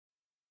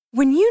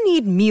When you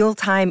need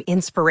mealtime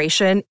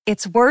inspiration,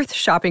 it's worth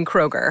shopping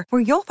Kroger,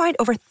 where you'll find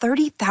over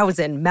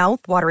 30,000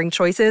 mouth-watering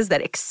choices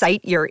that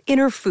excite your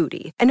inner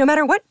foodie. And no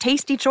matter what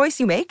tasty choice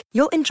you make,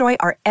 you'll enjoy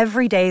our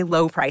everyday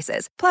low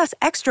prices, plus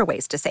extra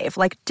ways to save,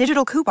 like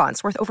digital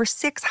coupons worth over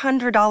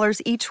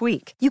 $600 each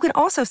week. You can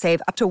also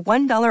save up to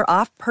 $1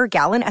 off per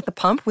gallon at the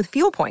pump with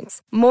fuel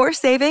points. More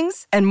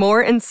savings and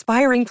more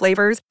inspiring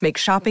flavors make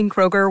shopping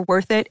Kroger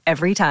worth it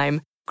every time.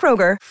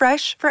 Kroger,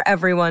 fresh for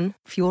everyone.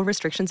 Fuel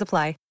restrictions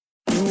apply.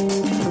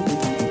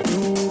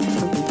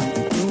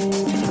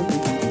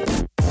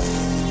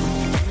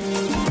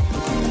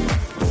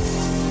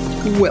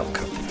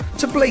 Welcome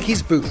to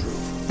Blakey's Boot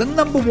Room, the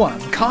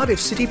 #1 Cardiff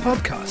City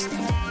podcast.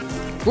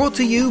 Brought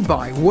to you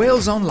by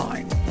Wales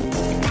Online.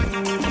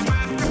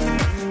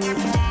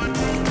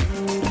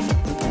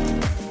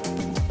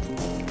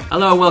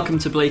 Hello and welcome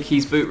to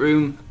Blakey's Boot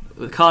Room,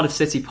 the Cardiff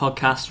City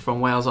podcast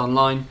from Wales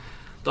Online.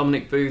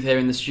 Dominic Booth here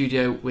in the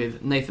studio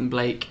with Nathan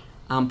Blake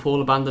and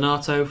Paul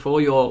Abandonato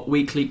for your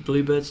weekly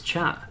Bluebirds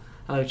chat.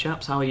 Hello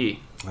chaps, how are you?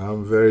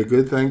 I'm very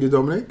good, thank you,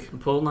 Dominic. And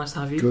Paul, nice to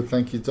have you. Good,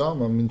 thank you,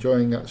 Dom. I'm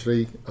enjoying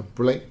actually a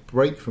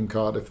break from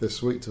Cardiff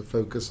this week to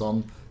focus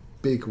on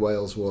big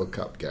Wales World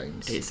Cup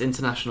games. It's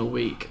International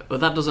Week, but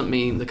that doesn't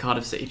mean the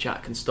Cardiff City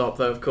chat can stop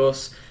though, of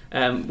course.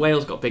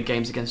 Wales got big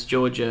games against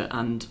Georgia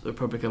and the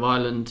Republic of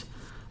Ireland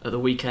at the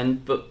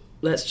weekend, but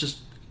let's just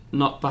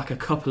knock back a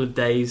couple of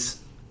days,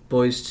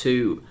 boys,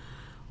 to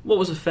what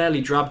was a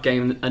fairly drab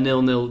game, a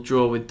 0-0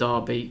 draw with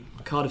Derby.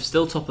 Cardiff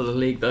still top of the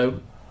league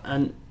though.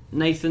 And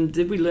Nathan,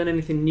 did we learn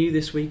anything new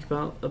this week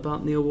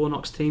about Neil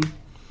Warnock's team?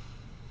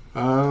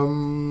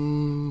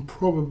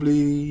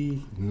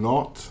 Probably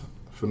not.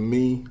 For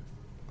me,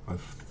 I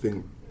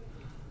think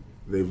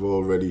they've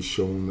already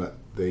shown that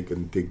they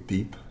can dig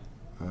deep.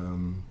 It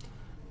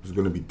was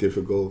going to be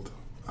difficult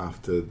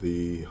after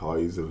the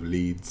highs of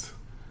Leeds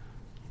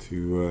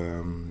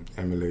to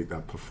emulate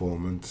that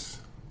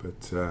performance,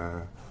 but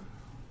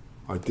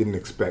I didn't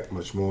expect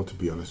much more, to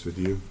be honest with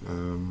you.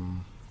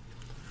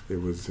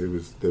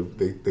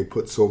 They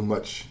put so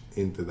much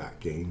into that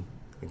game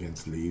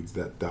against Leeds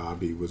that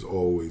Derby was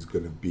always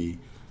going to be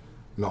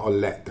not a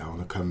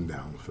letdown, a come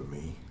down for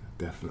me,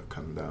 a definite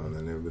come down,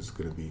 and it was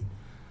going to be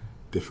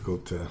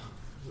difficult to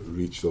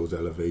reach those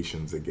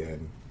elevations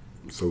again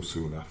so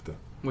soon after.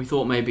 We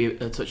thought maybe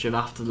a touch of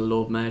after the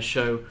Lord Mayor's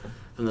show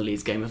from the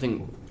Leeds game. I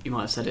think you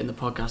might have said it in the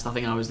podcast. I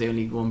think I was the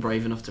only one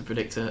brave enough to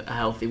predict a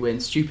healthy win,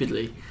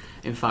 stupidly,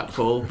 in fact,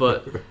 Paul.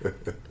 But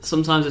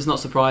sometimes it's not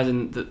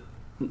surprising that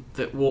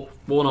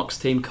Warnock's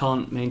team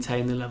can't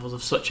maintain the levels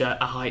of such a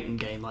heightened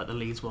game like the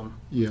Leeds one.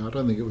 Yeah, I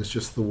don't think it was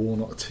just the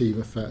Warnock team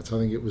effect. I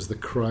think it was the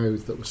crowd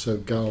that was so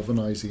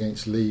galvanised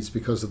against Leeds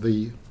because of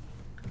the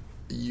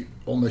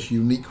almost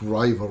unique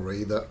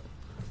rivalry that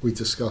we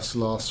discussed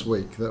last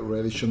week that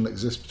really shouldn't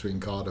exist between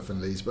Cardiff and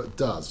Leeds, but it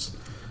does.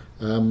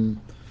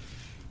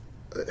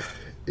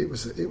 It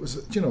was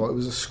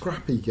a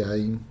scrappy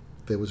game.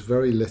 There was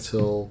very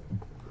little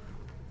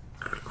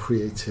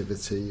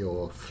creativity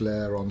or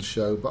flair on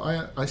show,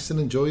 but I still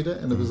enjoyed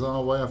it in a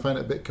bizarre way. I found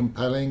it a bit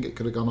compelling. It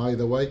could have gone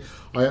either way.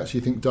 I actually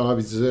think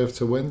Derby deserved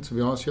to win, to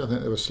be honest with you. I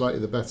think they were slightly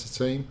the better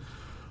team.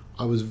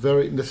 I was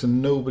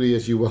nobody,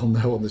 as you well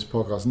know on this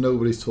podcast,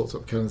 nobody's talked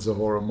up Ken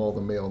Zahora more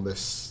than me on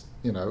this,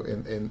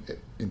 in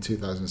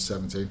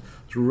 2017. I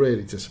was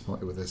really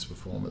disappointed with his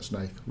performance,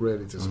 Nate.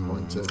 Really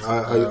disappointed.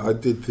 I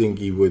did think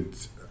he would.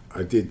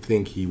 I did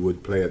think he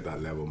would play at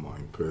that level,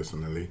 mine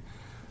personally.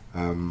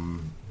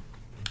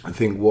 I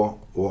think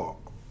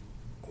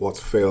what's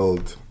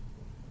failed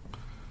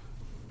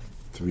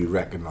to be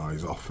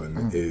recognised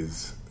often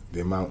is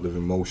the amount of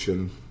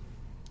emotion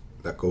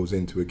that goes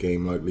into a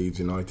game like Leeds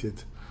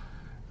United,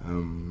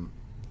 and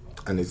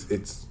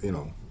it's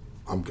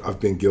I've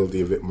been guilty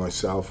of it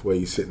myself, where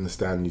you sit in the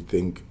stand and you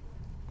think,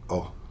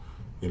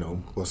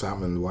 what's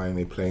happened? Why aren't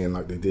they playing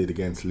like they did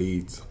against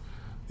Leeds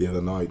the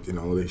other night?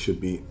 They should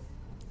be.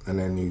 And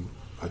then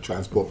I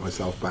transport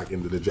myself back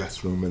into the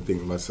dressing room and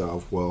think to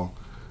myself, well,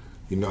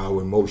 how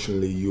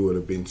emotionally you would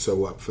have been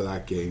so up for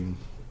that game.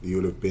 You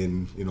would have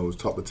been, it was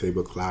top of the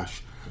table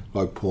clash.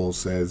 Like Paul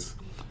says,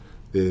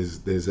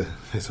 there's a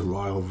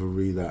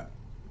rivalry that,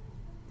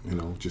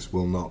 just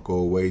will not go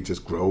away,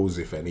 just grows,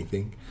 if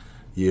anything,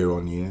 year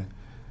on year.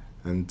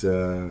 And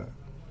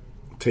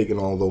taking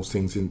all those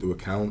things into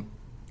account,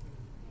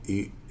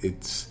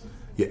 it's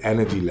your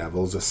energy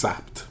levels are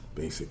sapped,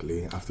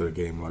 basically, after a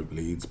game like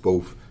Leeds,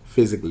 both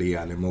physically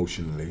and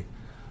emotionally.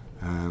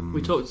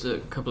 We talked a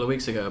couple of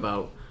weeks ago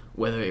about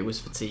whether it was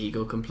fatigue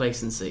or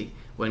complacency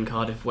when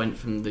Cardiff went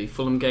from the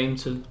Fulham game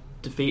to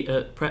defeat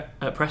at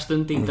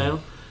Preston, Deepdale.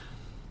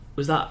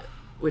 Was that,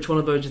 which one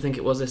of those do you think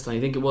it was this time?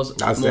 You think it was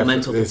more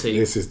mental fatigue?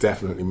 This is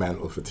definitely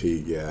mental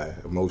fatigue, yeah.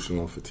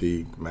 Emotional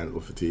fatigue, mental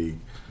fatigue,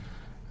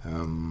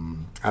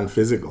 and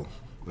physical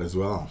as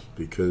well,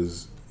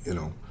 because,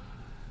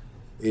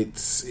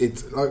 it's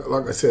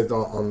like I said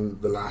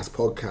on the last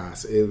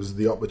podcast, it was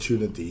the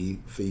opportunity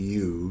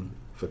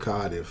for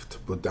Cardiff to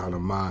put down a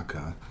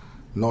marker,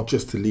 not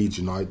just to Leeds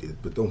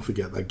United, but don't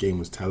forget that game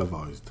was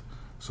televised.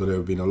 So there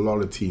have been a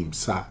lot of teams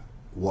sat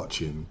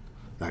watching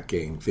that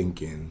game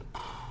thinking,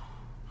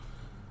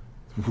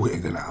 we're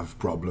going to have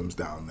problems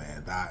down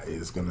there. That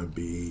is going to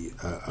be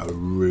a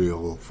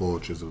real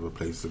fortress of a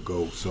place to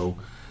go. So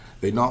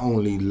they not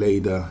only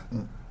laid a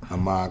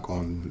mark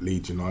on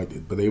Leeds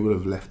United, but they would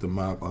have left a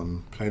mark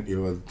on plenty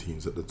of other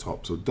teams at the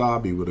top. So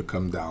Derby would have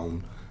come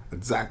down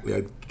exactly.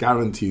 I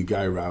guarantee you,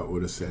 Guy Rowett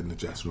would have said in the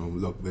dressing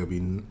room, look, they'll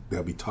be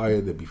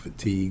tired, they'll be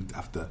fatigued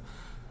after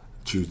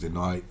Tuesday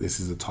night. This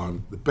is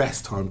the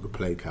best time to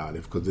play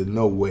Cardiff, because there's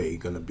no way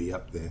going to be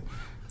up there.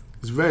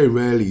 It's very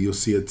rarely you'll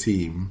see a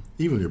team,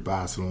 even your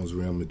Barcelona's,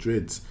 Real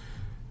Madrid's,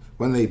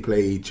 when they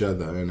play each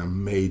other in a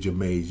major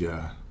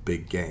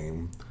big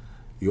game,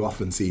 you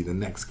often see the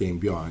next game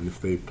behind, if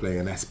they play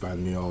an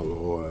Espanyol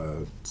or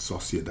a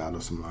Sociedad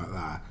or something like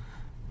that,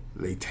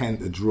 they tend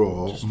to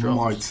draw,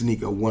 might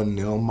sneak a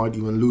 1-0, might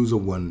even lose a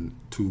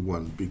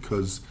 1-2-1,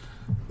 because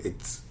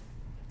it's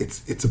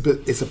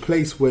a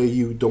place where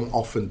you don't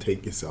often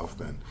take yourself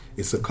then.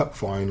 It's a cup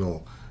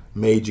final,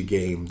 major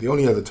game. The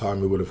only other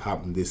time it would have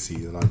happened this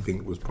season, I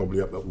think, was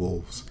probably up at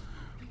Wolves,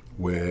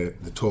 where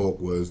the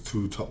talk was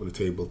two top of the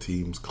table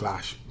teams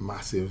clash,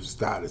 massive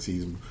start of the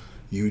season.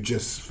 You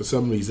just, for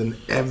some reason,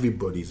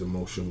 everybody's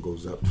emotion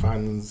goes up.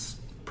 Fans,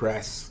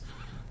 press,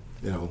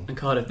 And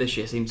Cardiff this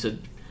year seemed to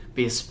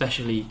be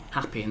especially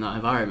happy in that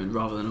environment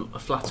rather than a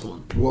flat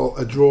one. Well,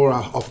 a draw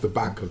off the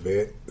back of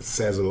it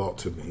says a lot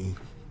to me.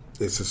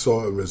 It's a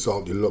sort of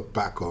result you look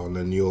back on,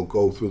 and you'll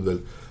go through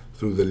the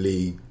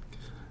league,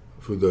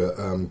 through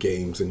the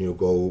games, and you'll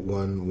go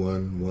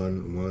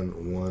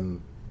 1-1-1-1-1,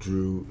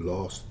 drew,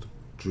 lost,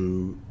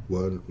 drew,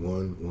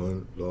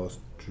 1-1-1, lost,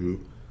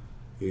 drew.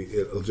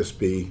 It'll just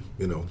be,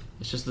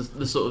 It's just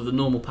the sort of the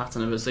normal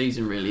pattern of a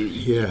season, really.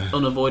 Yeah.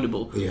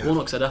 Unavoidable. Yeah.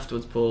 Warnock said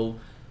afterwards, Paul,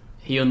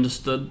 he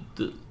understood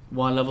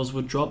why levels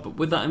would drop. But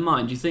with that in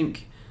mind, do you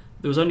think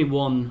there was only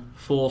one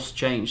forced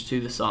change to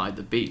the side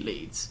that beat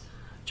Leeds?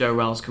 Joe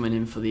Ralls coming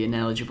in for the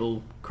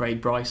ineligible Craig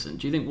Bryson.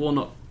 Do you think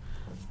Warnock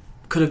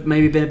could have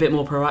maybe been a bit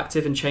more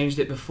proactive and changed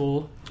it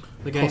before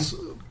the game?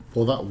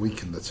 Well, that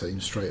weakened the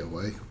team straight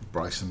away.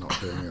 Bryson not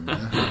being in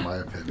there, in my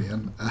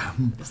opinion.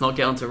 Let's not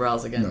get onto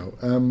Ralls again.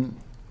 No.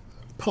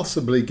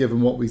 Possibly,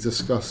 given what we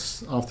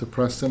discussed after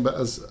Preston, but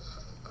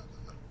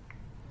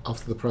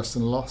after the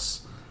Preston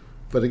loss.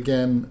 But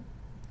again,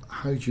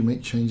 how do you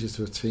make changes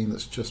to a team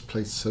that's just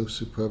played so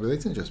superbly? They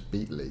didn't just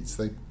beat Leeds.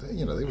 They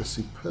were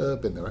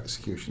superb in their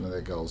execution of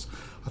their goals.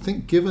 I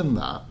think, given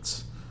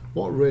that,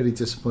 what really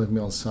disappointed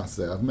me on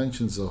Saturday, I've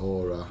mentioned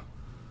Zahora.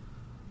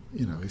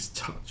 His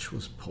touch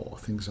was poor,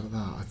 things like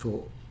that. I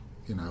thought,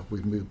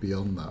 we've moved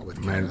beyond that with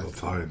mental Kenneth.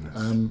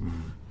 tiredness.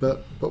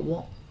 But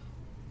what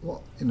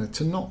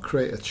to not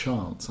create a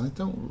chance, I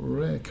don't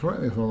really,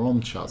 correct me if I'm wrong,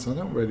 chats, I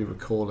don't really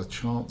recall a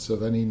chance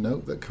of any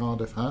note that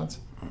Cardiff had.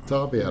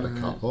 Derby had a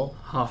couple.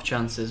 Half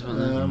chances, weren't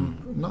there?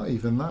 Not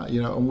even that,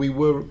 and we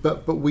were,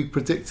 but we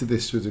predicted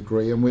this to a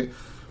degree, and we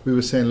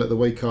were saying, look, the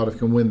way Cardiff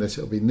can win this,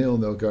 it'll be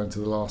 0-0 going to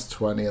the last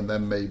 20, and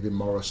then maybe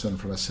Morrison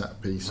from a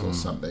set piece or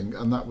something,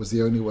 and that was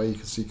the only way you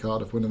could see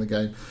Cardiff winning the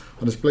game.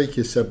 And as Blakey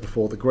has said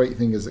before, the great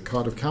thing is that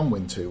Cardiff can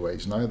win two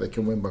ways now. They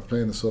can win by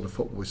playing the sort of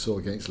football we saw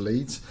against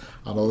Leeds,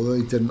 and although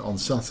they didn't on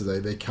Saturday,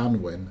 they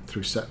can win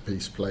through set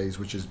piece plays,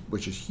 which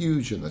is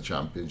huge in the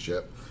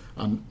Championship,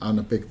 and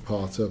a big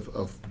part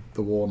of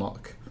the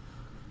Warnock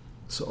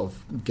sort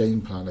of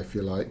game plan, if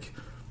you like.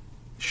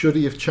 Should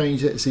he have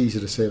changed it? It's easy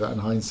to say that in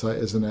hindsight,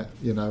 isn't it?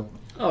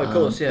 Oh, of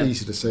course, yeah.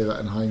 Easy to say that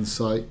in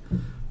hindsight.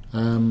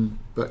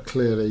 But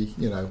clearly,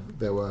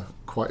 there were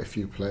quite a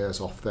few players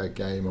off their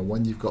game, and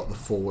when you've got the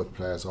forward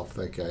players off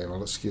their game,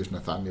 I'll excuse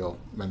Nathaniel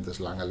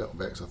Mendes-Lang a little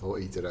bit because I thought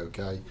he did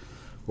okay.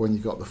 When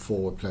you've got the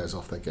forward players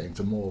off their game,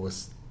 Damore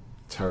was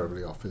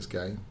terribly off his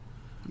game.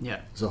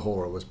 Yeah.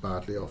 Zahora was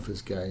badly off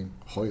his game.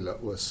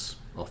 Hoylett was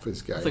off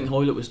his game. I think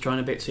Hoylett was trying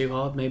a bit too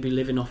hard, maybe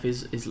living off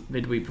his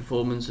midweek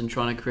performance and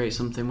trying to create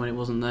something when it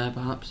wasn't there,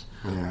 perhaps.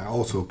 Yeah,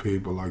 also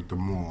people like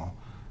Damore,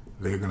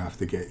 they're going to have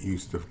to get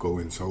used to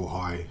going so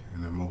high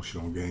in an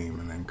emotional game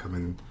and then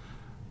coming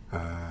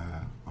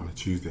on a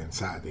Tuesday and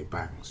Saturday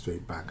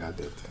straight back at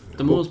it.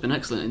 Damore's been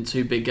excellent in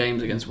two big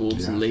games against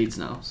Wolves and Leeds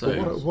now. So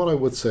what I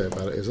would say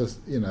about it is,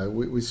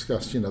 we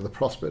discussed, the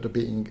prospect of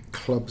beating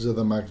clubs of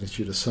the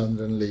magnitude of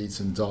Sunderland, Leeds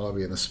and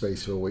Derby in the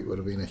space of a week would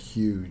have been a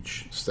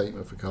huge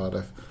statement for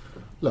Cardiff.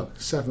 Look,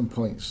 7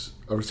 points,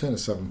 a return of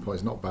 7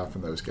 points, not bad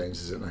from those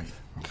games, is it, Nate?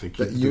 If they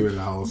keep doing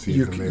the whole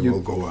season, they will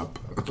go up.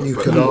 You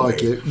could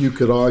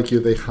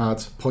argue they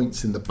had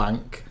points in the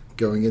bank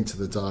going into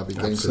the Derby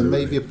game, so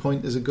maybe a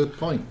point is a good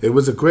point. It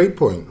was a great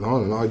point.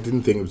 No, I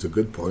didn't think it was a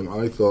good point.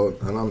 I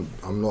thought, and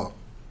I'm not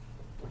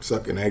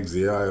sucking eggs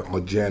here, I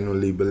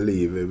genuinely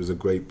believe it was a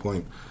great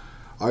point.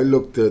 I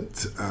looked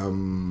at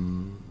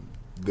the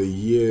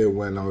year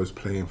when I was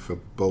playing for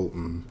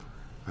Bolton,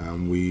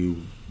 and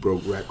we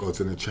broke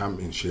records in the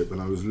Championship,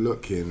 and I was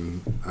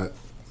looking at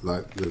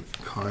like the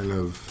kind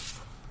of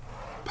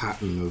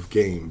pattern of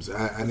games,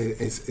 and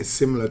it's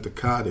similar to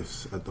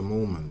Cardiff's at the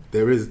moment.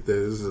 There's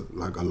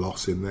like a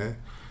loss in there.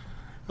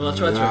 Well, I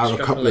tried to have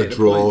a couple of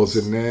draws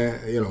in there,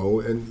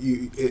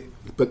 and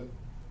but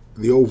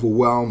the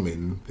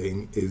overwhelming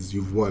thing is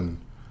you've won,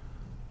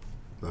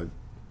 like,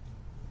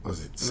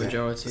 was it the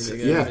majority of the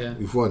games, yeah.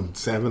 You've won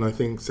 7, I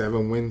think,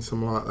 7 wins,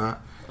 something like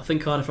that. I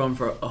think Cardiff are on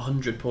for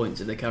 100 points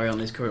if they carry on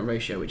this current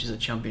ratio, which is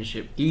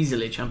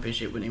easily a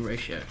championship winning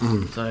ratio.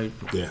 So,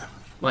 yeah,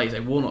 like you say,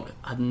 Warnock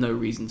had no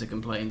reason to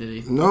complain, did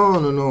he?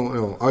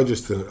 No. I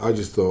just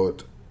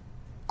thought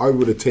I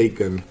would have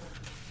taken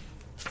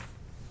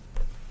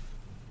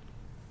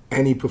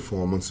any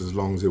performance as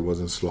long as it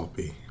wasn't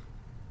sloppy.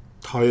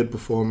 Tired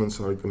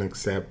performance I can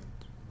accept,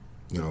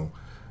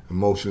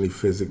 emotionally,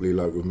 physically,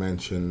 like we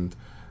mentioned.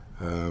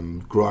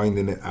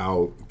 Grinding it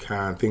out,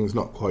 things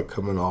not quite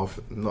coming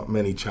off, not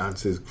many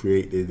chances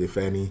created, if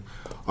any.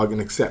 I can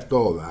accept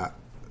all that,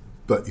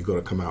 but you've got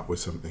to come out with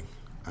something,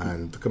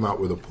 and to come out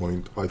with a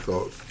point, I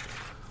thought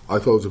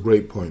it was a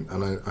great point,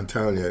 and I'm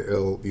telling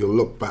you, you'll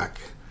look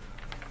back.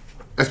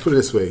 Let's put it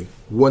this way: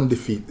 1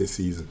 defeat this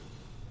season.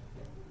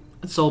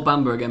 Sol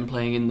Bamba again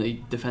playing in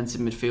the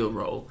defensive midfield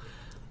role.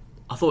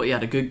 I thought he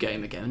had a good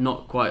game again,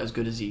 not quite as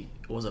good as he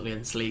was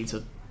against Leeds,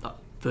 so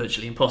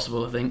virtually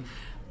impossible, I think.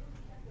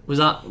 Was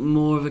that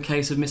more of a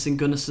case of missing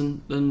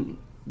Gunnarsson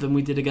than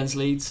we did against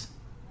Leeds?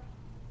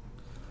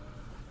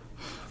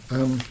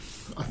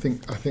 I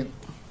think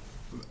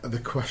the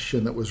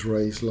question that was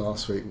raised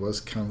last week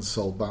was, can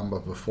Sol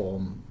Bamba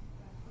perform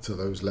to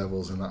those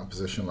levels in that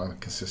position on a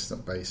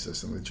consistent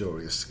basis? And the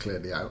jury is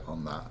clearly out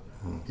on that.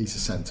 He's a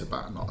centre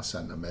back, not a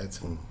centre mid.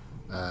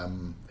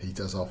 He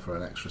does offer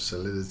an extra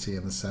solidity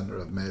in the centre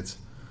of mid.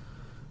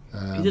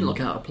 He didn't look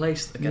out of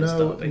place against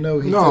Derby. No,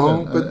 he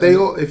didn't. But they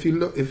all, if you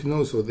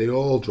notice, so they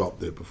all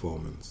dropped their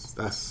performance.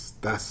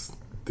 That's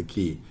the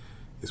key.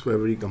 It's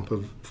whether he can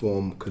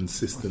perform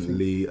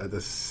consistently at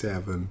a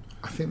 7.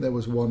 I think there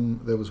was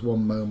one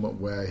moment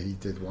where he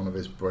did one of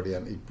his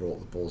brilliant. He brought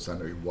the balls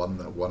down. He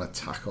won a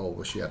tackle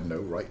which he had no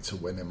right to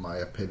win, in my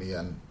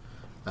opinion.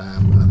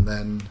 And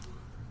then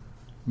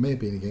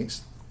maybe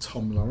against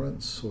Tom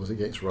Lawrence, or was it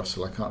against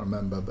Russell? I can't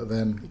remember. But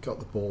then he got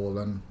the ball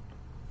and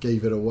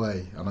gave it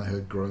away, and I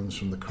heard groans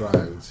from the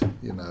crowd,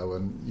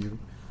 and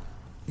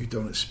you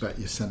don't expect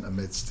your centre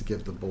mids to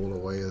give the ball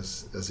away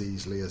as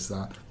easily as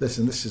that.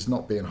 Listen, this is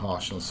not being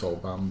harsh on Sol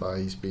Bamba.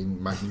 He's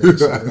been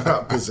magnificent in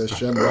that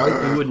position, right?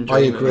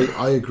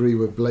 I agree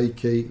with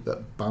Blakey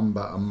that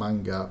Bamba and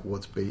Manga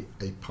would be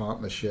a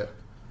partnership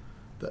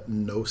that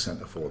no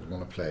centre forward would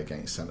want to play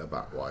against centre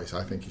back wise.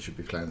 I think he should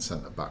be playing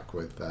centre back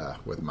with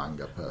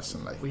Manga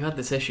personally. We had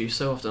this issue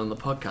so often on the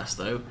podcast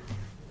though.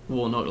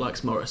 Warnock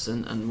likes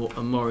Morrison, and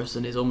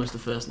Morrison is almost the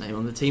first name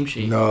on the team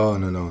sheet.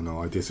 No,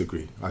 I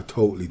disagree. I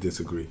totally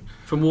disagree.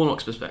 From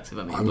Warnock's perspective,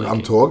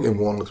 I'm talking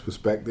Warnock's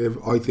perspective.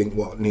 I think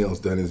what Neil's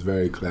done is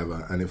very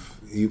clever, and if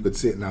you could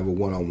sit and have a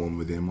one-on-one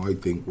with him, I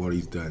think what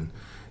he's done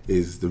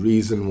is the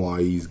reason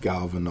why he's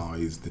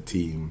galvanised the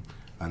team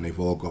and they've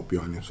all got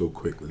behind him so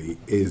quickly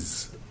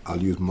is,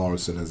 I'll use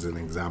Morrison as an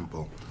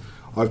example.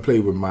 I've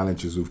played with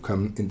managers who've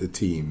come into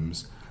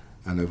teams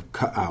and have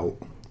cut out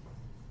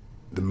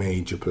the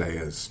major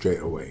players straight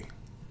away,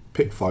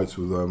 picked fights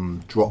with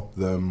them, dropped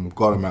them,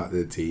 got them out of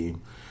the team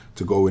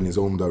to go in his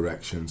own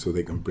direction so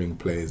they can bring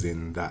players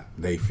in that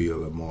they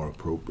feel are more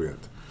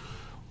appropriate.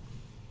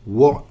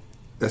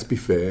 Let's be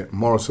fair,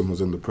 Morrison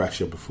was under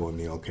pressure before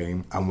Neil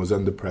came and was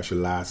under pressure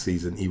last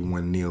season even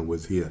when Neil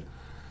was here.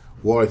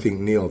 What I think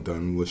Neil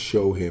done was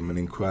show him an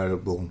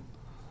incredible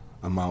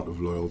amount of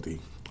loyalty,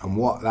 and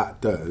what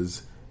that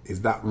does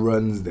is that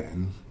runs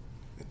then,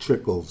 it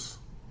trickles.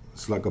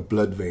 It's like a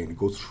blood vein. It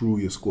goes through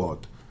your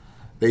squad.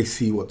 They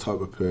see what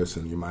type of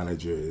person your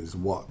manager is,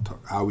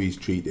 how he's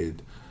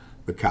treated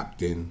the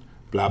captain,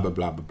 blah, blah,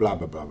 blah, blah,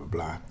 blah, blah, blah,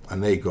 blah.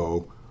 And they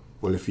go,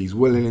 well, if he's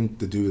willing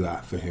to do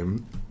that for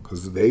him,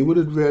 because they would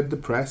have read the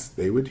press,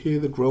 they would hear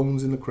the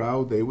groans in the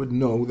crowd, they would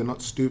know, they're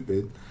not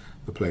stupid,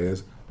 the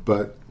players,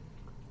 but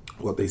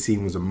what they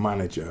seen was a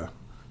manager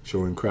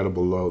show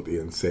incredible loyalty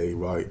and say,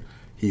 right,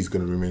 he's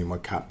going to remain my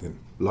captain.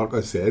 Like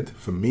I said,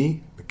 for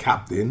me, the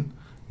captain,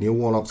 Neil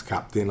Warnock's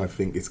captain, I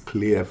think it's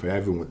clear for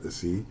everyone to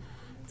see,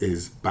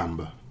 is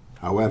Bamba.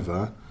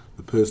 However,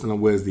 the person that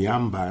wears the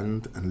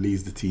armband and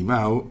leads the team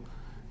out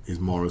is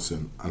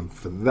Morrison. And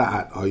for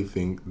that, I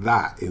think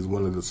that is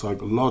one of the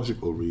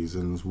psychological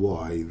reasons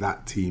why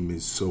that team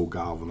is so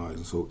galvanised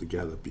and so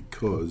together,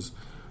 because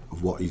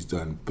of what he's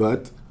done.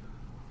 But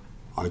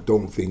I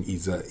don't think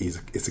it's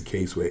a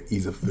case where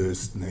he's a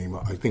first name.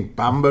 I think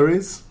Bamba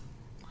is.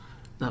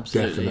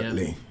 Absolutely,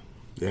 definitely.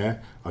 Yeah,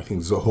 I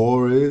think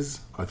Zohore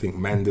is, I think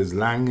Mendes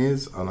Lang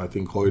is, and I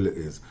think Hoylett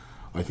is.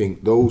 I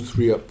think those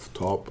three up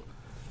top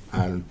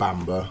and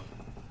Bamba,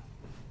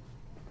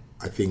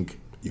 I think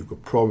you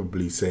could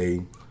probably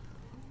say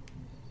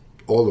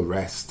all the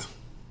rest,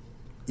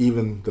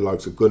 even the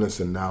likes of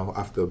Gunnarsson now,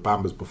 after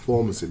Bamba's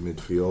performance in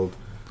midfield,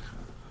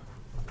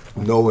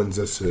 no one's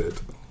asserted.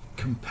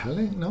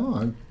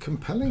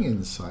 Compelling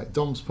insight.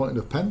 Dom's pointing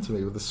a pen to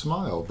me with a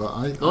smile, but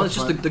it's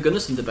just the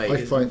Gunnarsson debate.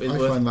 I find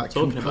that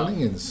compelling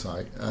about.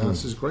 Insight.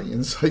 This is great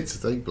insight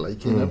today,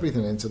 Blake, and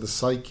everything into the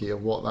psyche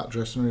of what that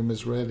dressing room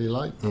is really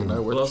like. You know, I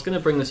was going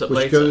to bring this up which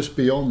later. goes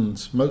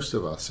beyond most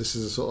of us. This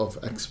is a sort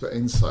of expert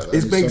insight.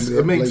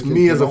 It makes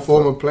me as a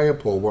former player,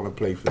 Paul, want to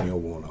play for Neil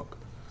Warnock.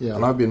 Yeah.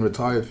 And I've been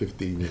retired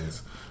 15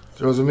 years.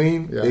 Do you know what I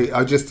mean? Yeah.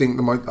 I just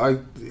think I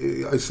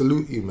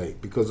salute you,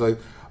 mate, because I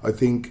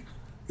think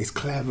it's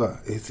clever.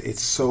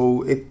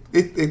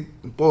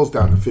 It boils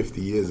down to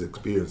 50 years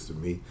experience to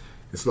me.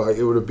 It's like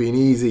it would have been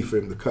easy for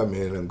him to come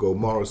in and go,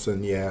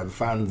 Morrison, the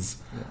fans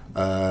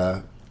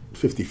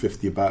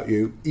 50-50 about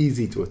you.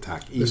 Easy to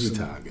attack, easy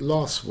target.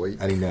 Last week,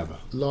 and he never.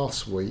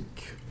 Last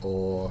week,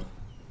 or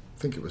I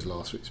think it was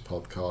last week's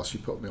podcast, you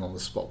put me on the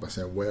spot by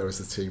saying, where is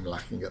the team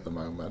lacking at the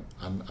moment?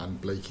 And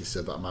Blakey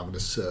said that I'm having to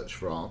search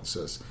for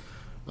answers.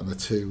 And the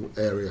two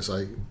areas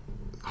I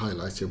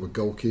highlighted were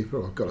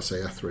goalkeeper. I've got to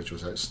say Etheridge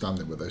was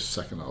outstanding with those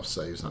second half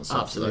saves on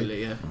Saturday.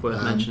 Absolutely, yeah.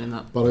 Worth mentioning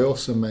that. But I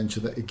also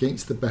mentioned that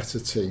against the better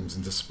teams,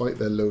 and despite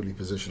their lowly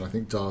position, I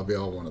think Derby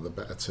are one of the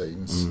better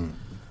teams.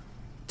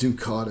 Do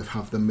Cardiff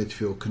have the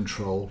midfield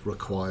control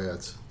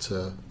required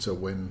to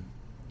win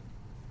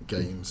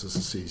games as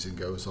the season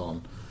goes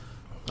on?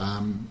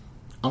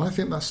 And I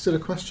think that's still a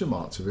question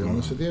mark, to be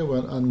honest with you.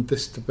 And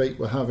this debate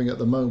we're having at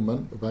the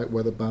moment about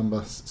whether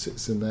Bamba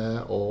sits in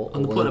there or...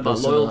 And the point about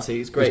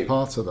loyalty is great. Is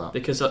part of that.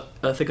 Because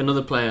I think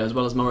another player, as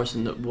well as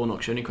Morrison, that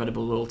Warnock's shown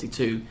incredible loyalty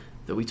to,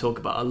 that we talk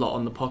about a lot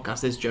on the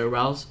podcast, is Joe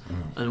Rouse.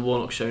 And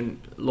Warnock's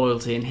shown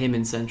loyalty in him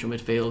in central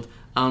midfield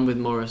and with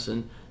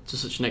Morrison to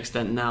such an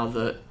extent now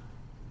that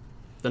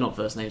they're not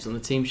first names on the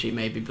team sheet,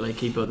 maybe,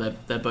 Blakey,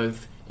 but they're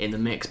both in the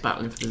mix,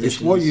 battling for positions.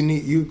 It's what you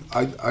need.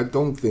 I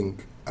don't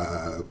think...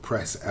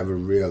 press ever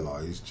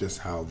realise just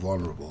how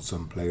vulnerable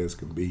some players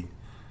can be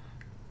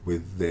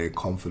with their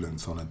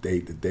confidence on a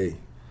day-to-day.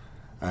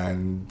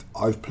 And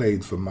I've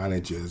played for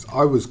managers.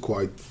 I was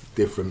quite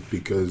different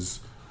because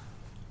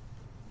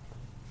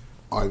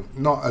I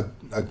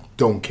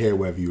don't care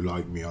whether you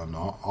like me or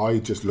not. I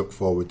just look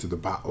forward to the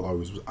battle I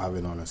was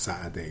having on a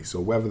Saturday.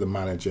 So whether the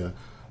manager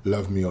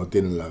loved me or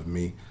didn't love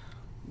me,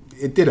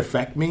 it did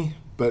affect me,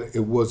 but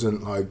it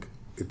wasn't like...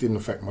 It didn't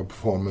affect my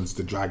performance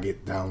to drag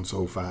it down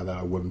so far that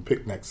I wouldn't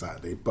pick next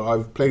Saturday. But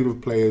I've played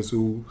with players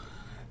who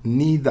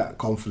need that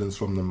confidence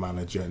from the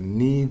manager,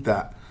 need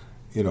that,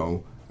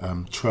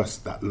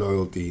 trust, that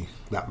loyalty,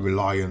 that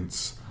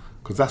reliance,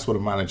 because that's what a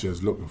manager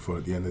is looking for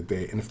at the end of the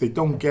day. And if they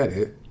don't get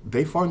it,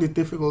 they find it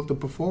difficult to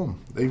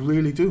perform. They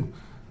really do.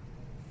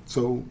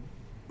 So,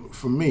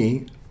 for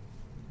me,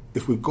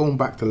 if we're going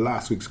back to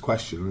last week's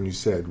question, and you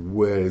said,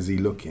 where is he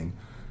looking?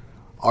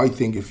 I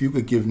think if you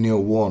could give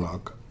Neil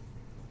Warnock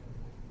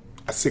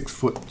a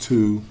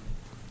 6'2",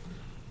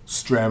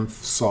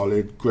 strength,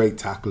 solid, great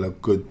tackler,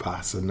 good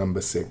passer,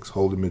 number 6,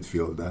 holding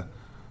midfielder,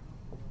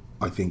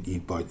 I think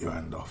he'd bite your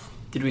hand off.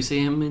 Did we see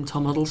him in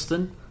Tom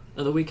Huddleston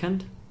at the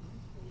weekend?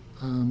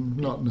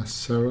 Not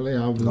necessarily.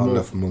 Not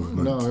enough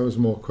movement. No, I was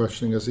more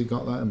questioning, has he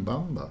got that in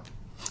Bamba?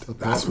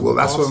 That's what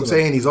I'm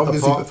saying. He's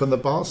obviously apart from the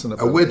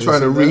Barcelona. And we're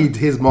trying to read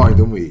his mind,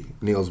 aren't we?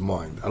 Neil's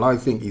mind, and I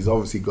think he's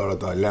obviously got a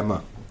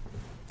dilemma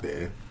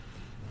there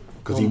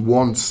because he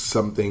wants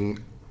something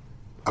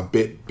a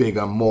bit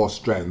bigger, more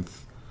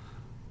strength.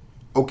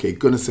 Okay,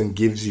 Gunnarsson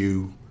gives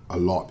you a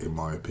lot, in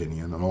my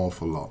opinion, an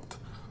awful lot.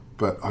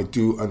 But I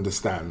do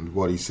understand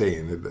what he's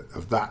saying.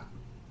 Of that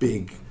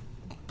big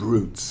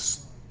brute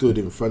stood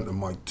in front of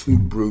my two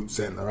brute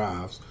centre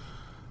halves,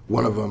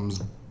 one of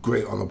them's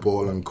great on the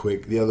ball and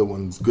quick, the other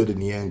one's good in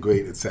the end,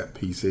 great at set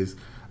pieces,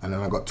 and then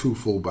I got two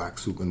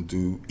full-backs who can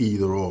do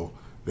either or.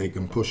 They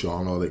can push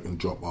on or they can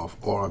drop off,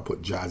 or I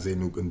put Jazz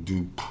in who can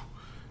do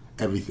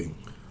everything.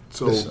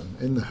 So, listen,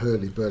 in the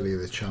hurly-burly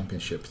of the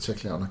Championship,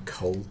 particularly on a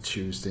cold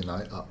Tuesday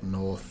night up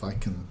north, I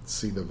can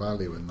see the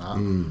value in that.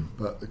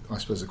 But I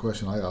suppose the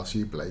question I ask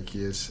you,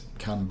 Blakey, is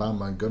can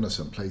Bamba and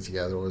Gunnarsson play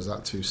together, or is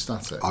that too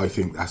static? I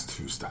think that's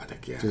too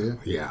static, yeah. Do you?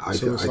 Yeah, I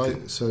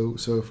think. So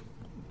if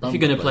you're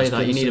going to play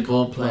that, you need a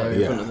ball player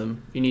in front of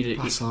them. You need it.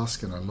 That's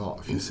asking a lot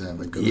if you're saying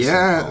that Gunnarsson.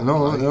 Yeah,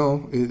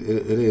 no, it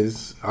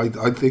is.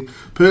 I think,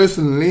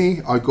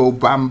 personally, I go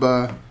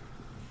Bamba...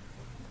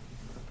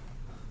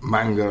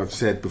 Manga, I've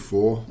said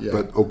before,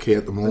 but okay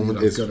at the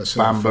moment is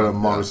Bamba and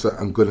Morrison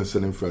and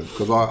Gunnarsson in front,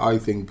 because I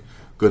think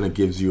Gunnar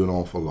gives you an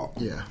awful lot.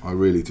 Yeah, I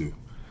really do.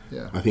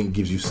 Yeah, I think he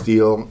gives you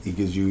steel. I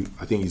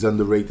think he's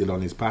underrated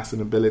on his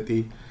passing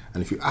ability,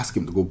 and if you ask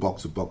him to go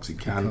box to box, he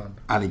can,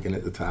 and he can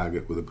hit the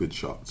target with a good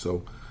shot.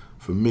 So,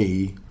 for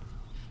me,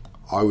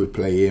 I would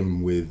play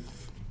him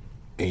with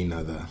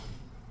another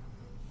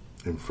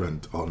in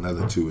front or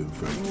another two in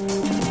front.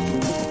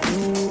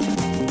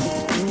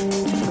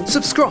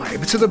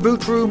 Subscribe to The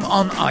Boot Room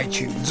on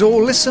iTunes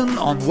or listen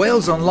on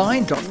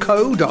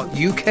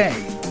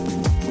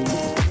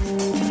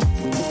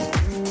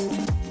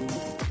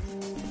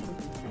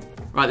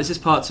walesonline.co.uk. Right, this is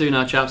part 2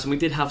 now, chaps, and we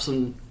did have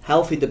some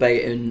healthy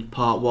debate in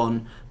part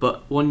 1,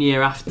 but 1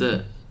 year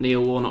after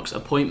Neil Warnock's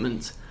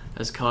appointment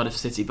as Cardiff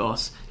City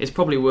boss, it's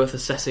probably worth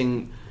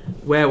assessing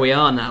where we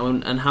are now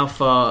and how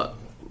far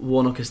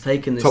Warnock has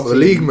taken this Top of the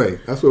team. league, mate.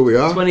 That's where we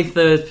are.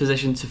 23rd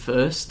position to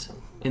first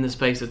in the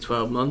space of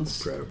 12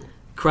 months. Incredible.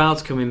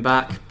 Crowds coming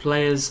back,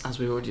 players, as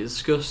we've already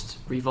discussed,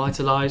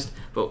 revitalised.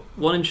 But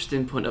one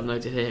interesting point I've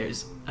noted here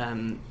is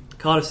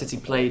Cardiff City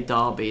played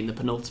Derby in the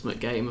penultimate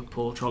game of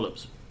Paul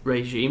Trollope's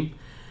regime.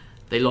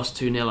 They lost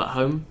 2-0 at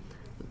home.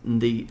 And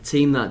the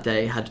team that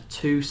day had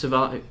two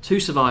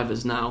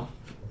survivors now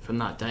from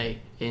that day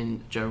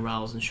in Joe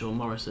Rowles and Sean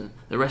Morrison.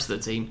 The rest of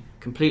the team,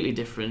 completely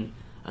different,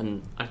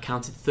 and I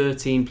counted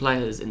 13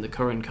 players in the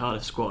current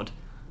Cardiff squad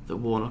that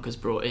Warnock has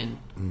brought in.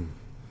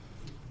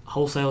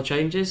 Wholesale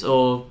changes,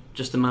 or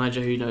just a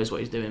manager who knows what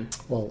he's doing?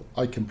 Well,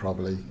 it's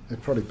probably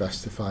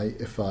best if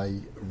I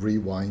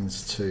rewind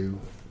to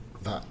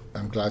that.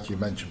 I'm glad you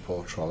mentioned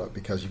Paul Trollope,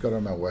 because you've got to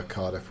remember where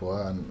Cardiff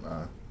were, and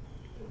I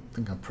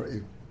think I'm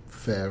pretty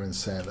fair in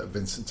saying that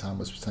Vincent Tan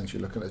was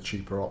potentially looking at a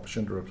cheaper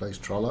option to replace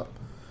Trollope,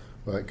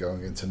 without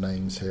going into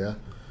names here.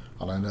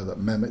 And I know that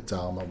Mehmet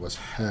Dalma was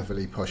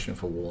heavily pushing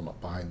for Warnock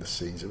behind the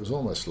scenes. It was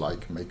almost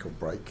like make or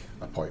break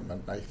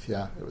appointment, Nate.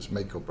 Yeah, it was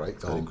make or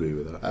break. I agree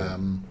with that. Yeah.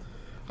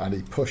 And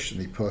he pushed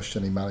and he pushed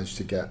and he managed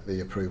to get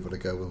the approval to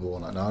go with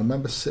Warnock. Now I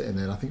remember sitting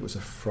in, I think it was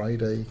a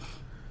Friday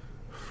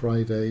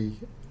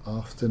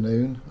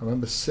afternoon. I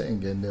remember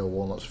sitting in Neil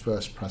Warnock's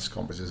first press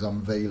conference, his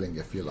unveiling,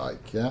 if you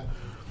like, yeah.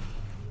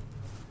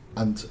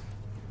 And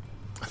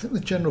I think the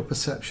general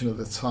perception at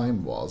the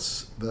time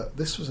was that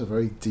this was a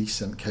very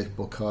decent,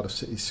 capable Cardiff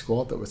City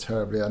squad that were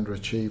terribly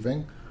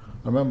underachieving.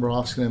 I remember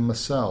asking him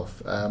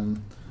myself,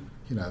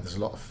 there's a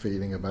lot of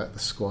feeling about the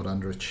squad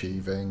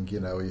underachieving,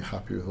 are you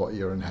happy with what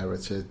you're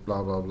inherited,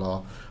 blah, blah,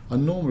 blah.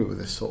 And normally with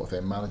this sort of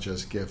thing,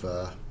 managers give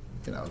a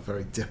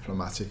very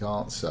diplomatic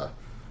answer.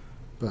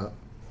 But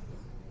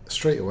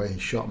straight away he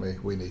shot me,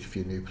 we need a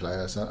few new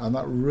players. And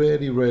that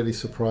really, really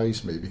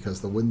surprised me, because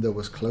the window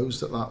was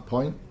closed at that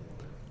point.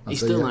 He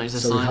still managed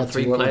to sign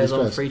 3 players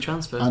on free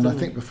transfers. And I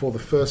think before the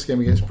first game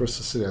against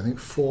Bristol City, I think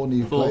 4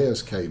 new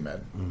players came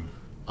in.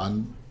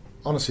 And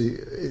honestly,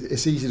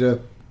 it's easy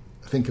to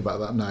think about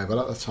that now, but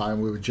at the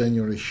time we were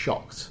genuinely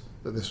shocked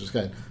that this was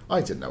going. I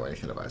didn't know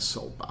anything about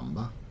Sol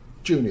Bamba.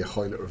 Junior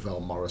Hoylett,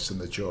 Ravel Morrison,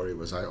 the jury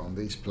was out on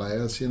these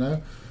players,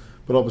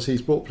 But obviously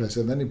he's brought players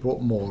in, then he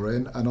brought more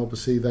in, and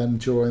obviously then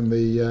during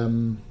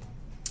the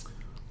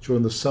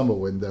summer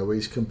window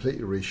he's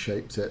completely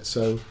reshaped it.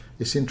 So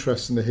it's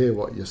interesting to hear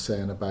what you're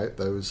saying about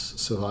those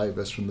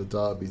survivors from the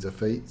Derby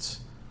defeats.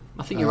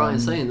 I think you're right in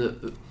saying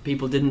that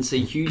people didn't see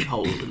huge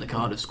holes in the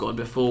Cardiff squad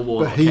before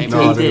Warnock came.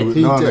 They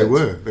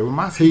were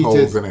massive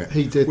holes in it.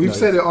 He did. We've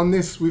said it on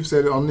this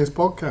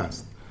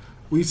podcast.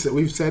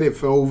 We've said it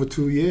for over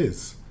 2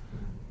 years.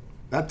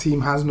 That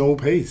team has no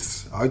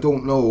pace. I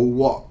didn't know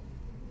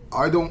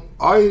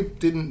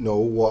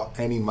what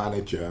any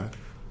manager.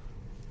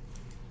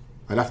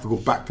 I'd have to go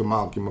back to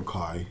Malky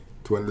Mackay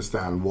to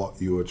understand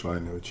what you were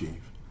trying to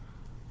achieve.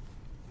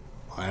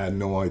 I had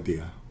no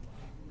idea.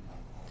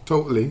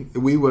 Totally.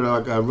 We were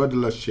like a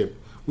rudderless ship.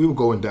 We were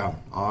going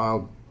down.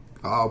 I'll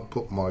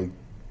put my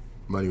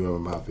money where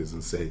my mouth is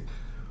and say,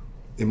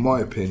 in my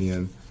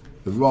opinion,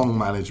 the wrong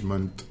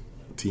management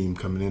team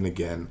coming in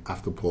again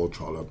after Paul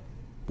Trollope,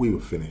 we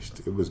were finished.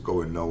 It was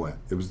going nowhere.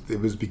 It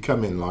was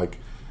becoming like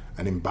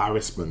an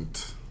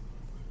embarrassment.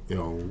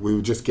 We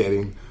were just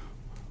getting...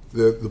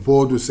 The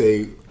board would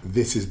say,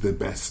 this is the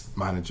best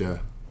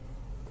manager,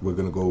 we're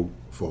going to go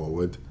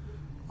forward.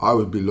 I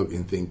would be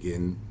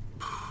thinking,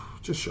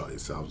 just shot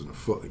yourselves in the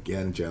foot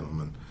again,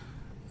 gentlemen.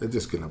 They're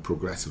just going to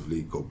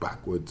progressively go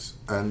backwards.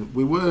 And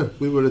we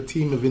were a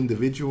team of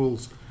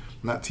individuals,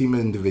 and that team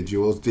of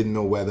individuals didn't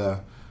know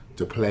whether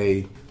to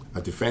play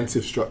a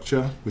defensive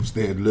structure, which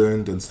they had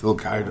learned and still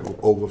carried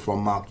over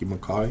from Malky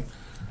Mackay.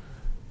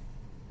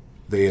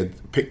 They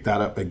had picked that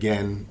up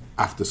again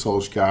after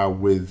Solskjaer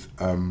with...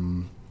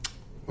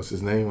 what's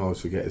his name? I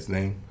always forget his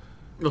name.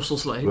 Russell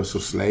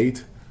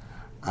Slade.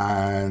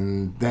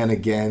 And then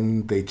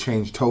again, they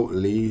changed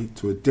totally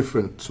to a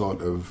different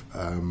sort of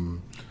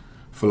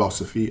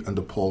philosophy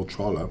under Paul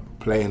Trollope,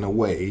 playing a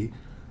way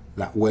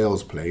that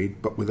Wales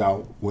played, but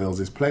without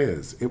Wales's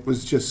players.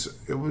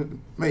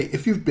 Mate,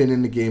 if you've been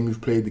in the game,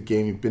 you've played the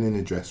game, you've been in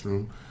the dressing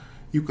room,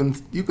 you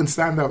can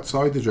stand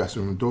outside the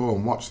dressing room door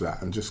and watch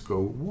that and just go,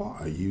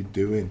 what are you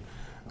doing?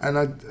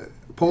 And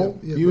Paul,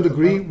 you would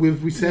agree?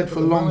 We said for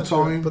a long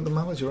time, but the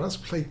manager has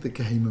played the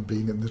game and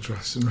been in the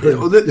dressing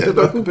room.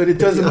 But it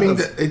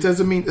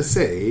doesn't mean to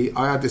say.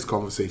 I had this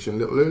conversation a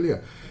little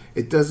earlier.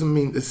 It doesn't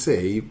mean to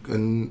say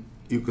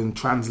you can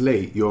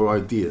translate your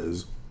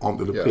ideas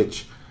onto the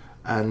pitch,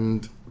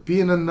 and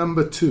being a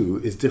number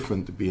 2 is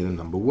different to being a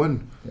number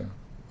 1. Yeah.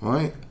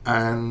 Right,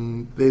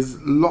 and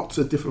there's lots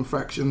of different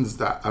factions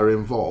that are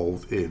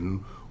involved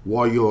in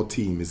why your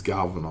team is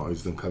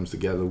galvanised and comes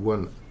together.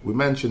 We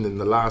mentioned in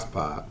the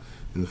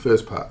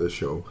first part of the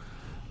show,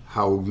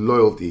 how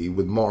loyalty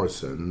with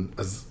Morrison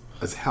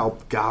has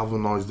helped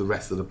galvanise the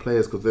rest of the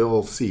players, because they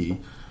all see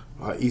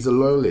he's a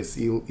loyalist.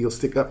 He'll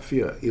stick up for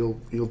you.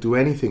 He'll do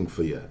anything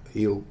for you.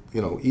 He'll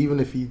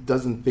even if he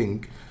doesn't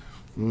think,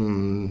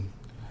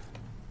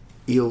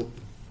 he'll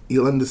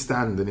he'll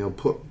understand and he'll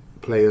put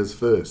players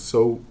first.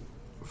 So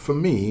for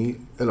me,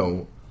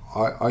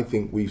 I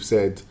think we've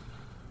said.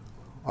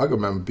 I can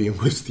remember being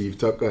with Steve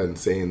Tucker and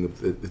saying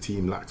that the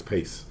team lacks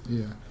pace.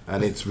 Yeah.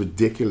 And it's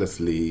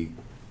ridiculously.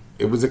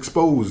 It was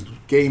exposed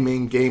game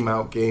in, game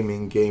out, game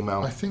in, game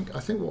out. I think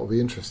what will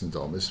be interesting,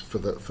 Dom, is for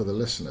the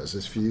listeners,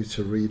 is for you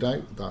to read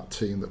out that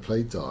team that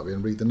played Derby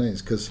and read the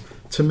names, because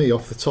to me,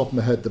 off the top of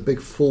my head, the big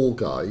fall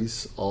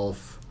guys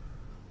of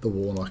the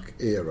Warnock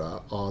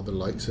era are the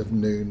likes of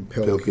Noon,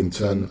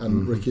 Pilkington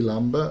and Ricky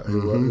Lambert,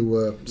 who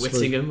were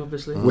Whittingham,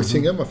 obviously.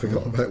 Whittingham, I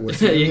forgot about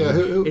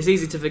Whittingham. It's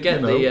easy to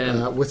forget.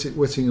 Whittingham but was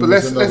another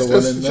one in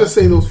let's there. just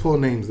say those 4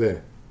 names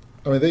there.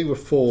 I mean, they were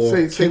 4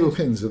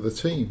 kingpins of the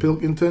team.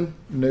 Pilkington,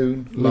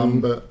 Noon,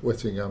 Lambert,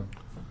 Whittingham.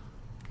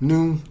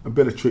 Noon, a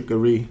bit of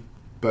trickery,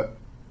 but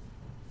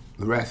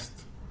the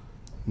rest,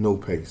 no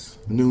pace.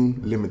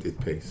 Noon, limited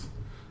pace.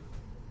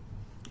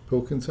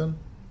 Pilkington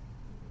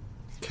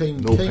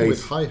came pace.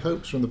 with high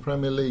hopes from the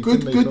Premier League.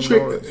 Good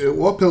trick.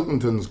 What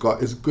Pilkington's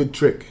got is a good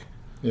trick.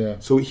 Yeah.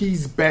 So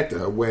he's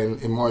better when,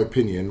 in my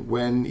opinion,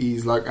 when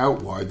he's like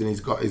out wide and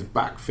he's got his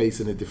back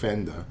facing a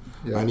defender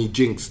and he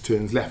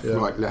turns left,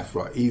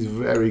 right. He's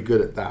very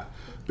good at that.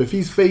 But if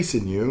he's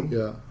facing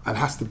you and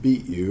has to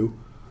beat you,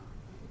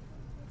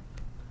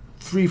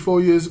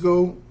 3-4 years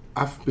ago,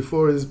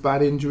 before his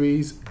bad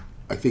injuries,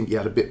 I think he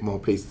had a bit more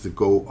pace to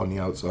go on the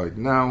outside.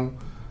 Now,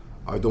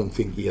 I don't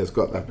think he has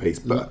got that pace,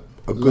 but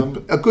a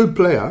good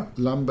player.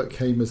 Lambert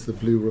came as the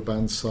Blue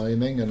Ribbon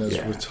signing and has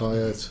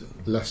retired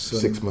less than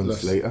 6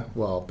 months later.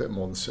 Well, a bit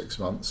more than 6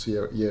 months,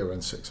 year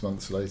and 6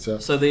 months later.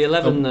 So the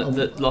 11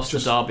 that lost to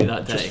Derby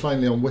that day. Just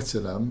finally on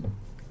Whittingham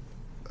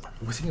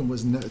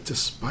was,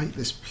 despite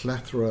this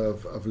plethora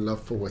of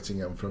love for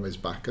Whittingham from his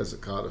backers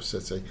at Cardiff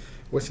City,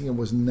 Whittingham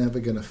was never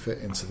going to fit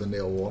into the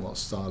Neil Warnock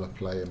style of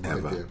play, in my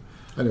view.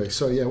 Anyway,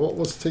 so what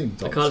was the team,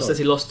 Dom? Cardiff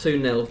City lost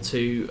 2-0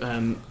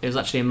 to. It was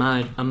actually a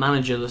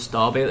managerless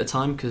Derby at the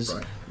time because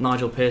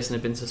Nigel Pearson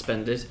had been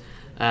suspended.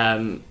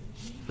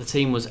 The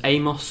team was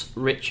Amos,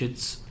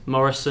 Richards,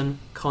 Morrison,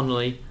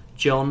 Connolly,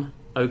 John,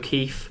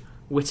 O'Keefe,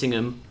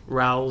 Whittingham,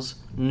 Rowles,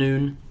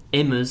 Noon,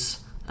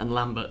 Immers, and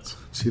Lambert.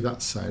 See,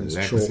 that sounds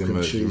Lex chalk and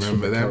Immers, cheese from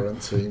the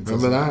current team.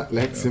 Remember that?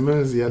 Lex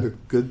Immers, he had a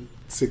good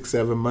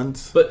 6-7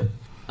 months. But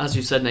as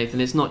you said,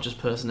 Nathan, it's not just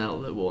personnel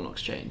that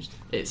Warnock's changed.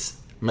 It's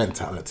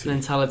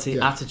mentality,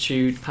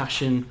 attitude,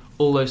 passion,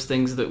 all those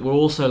things that were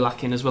also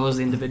lacking, as well as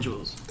the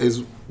individuals.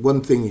 There's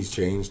one thing he's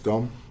changed,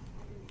 Dom.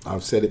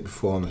 I've said it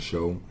before on the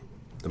show.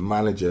 The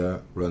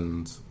manager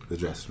runs the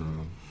dressing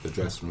room. The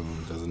dressing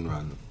room doesn't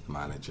run the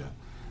manager.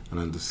 And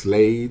under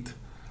Slade,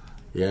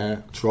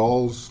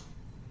 Trolls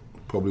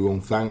probably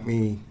won't thank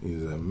me.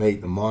 He's a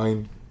mate of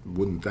mine.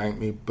 Wouldn't thank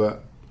me,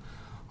 but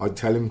I'd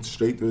tell him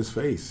straight to his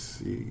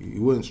face.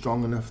 You weren't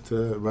strong enough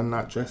to run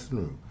that dressing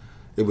room.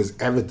 It was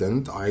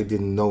evident. I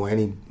didn't know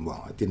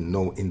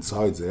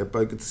insides there,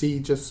 but I could see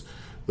just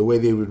the way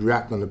they would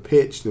react on the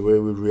pitch, the way they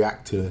would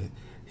react to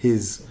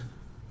his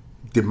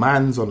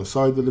demands on the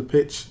side of the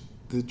pitch.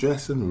 The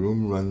dressing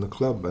room run the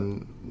club,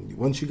 and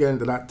once you get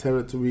into that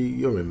territory,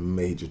 you're in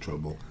major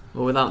trouble.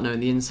 Well, without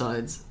knowing the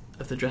insides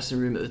of the dressing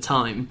room at the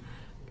time,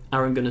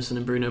 Aaron Gunnarsson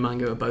and Bruno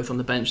Mango were both on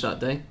the bench that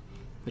day,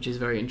 which is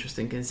very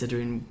interesting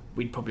considering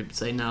we'd probably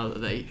say now that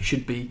they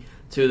should be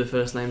 2 of the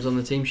first names on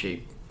the team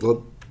sheet.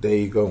 Well, there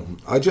you go.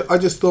 I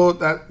just thought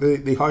that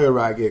the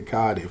hierarchy at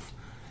Cardiff,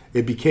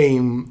 it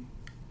became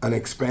an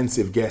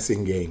expensive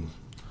guessing game.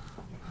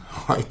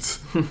 Right?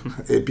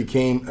 It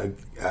became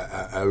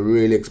a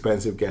really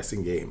expensive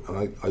guessing game.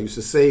 And I used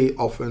to say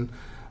often,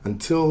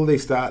 until they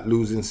start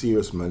losing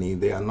serious money,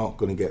 they are not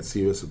going to get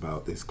serious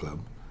about this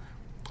club.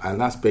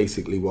 And that's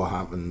basically what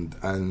happened.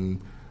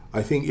 And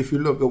I think if you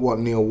look at what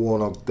Neil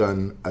Warnock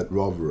done at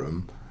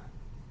Rotherham,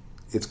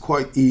 it's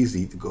quite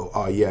easy to go,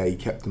 he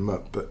kept them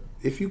up. But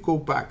if you go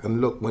back and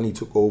look when he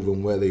took over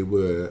and where they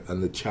were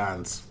and the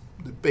chance,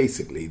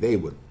 basically they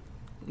were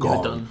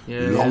gone,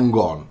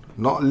 gone.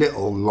 Not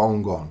little,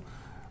 long gone.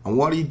 And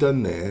what he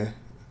done there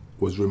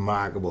was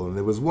remarkable. And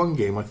there was one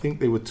game, I think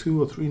they were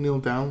 2 or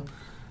 3-0 down,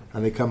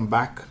 and they come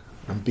back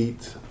and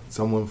beat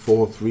someone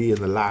 4-3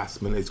 in the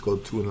last minute. They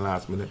scored 2 in the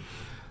last minute.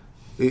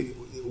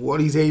 What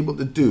he's able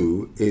to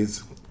do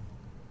is,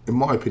 in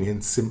my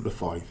opinion,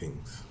 simplify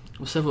things.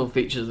 Well, several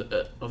features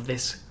of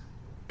this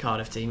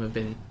Cardiff team have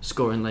been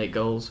scoring late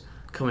goals,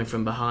 coming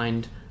from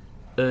behind,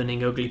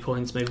 earning ugly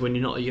points maybe when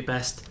you're not at your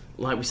best,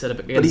 like we said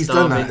against Derby. But he's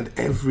done that at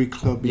every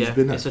club he's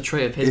been at. It's a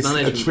trait of his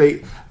management. It's a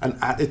trait, and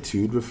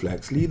attitude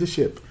reflects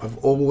leadership. I've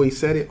always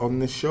said it on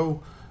this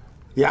show.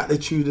 The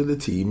attitude of the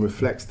team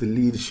reflects the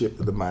leadership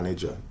of the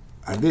manager.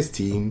 And this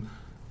team,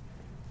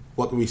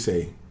 what do we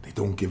say? They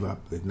don't give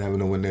up. They never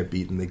know when they're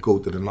beaten. They go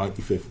to the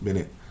 95th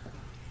minute.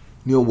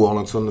 Neil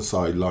Warnock's on the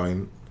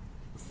sideline,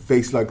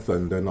 face like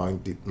thunder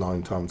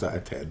 9 times out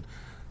of 10.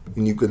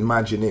 And you can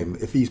imagine him,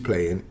 if he's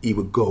playing, he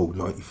would go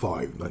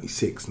 95,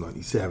 96,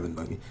 97,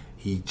 90.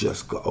 He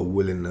just got a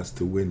willingness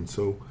to win.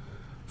 So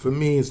for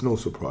me, it's no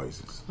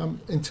surprises.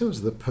 In terms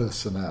of the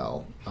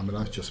personnel, I mean,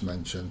 I've just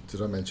mentioned,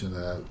 did I mention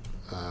there,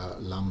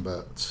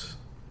 Lambert,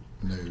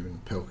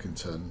 Noon,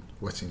 Pilkington,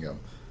 Whittingham.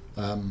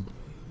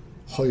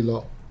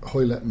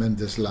 Hoylett,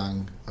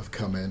 Mendes-Lang have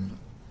come in.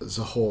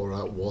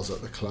 Zahora was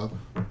at the club.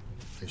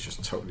 He's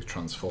just totally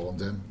transformed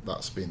him.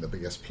 That's been the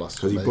biggest plus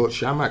for me. Because he brought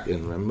Shamak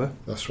in, remember?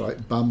 That's right.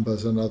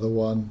 Bamba's another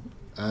one.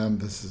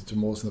 This is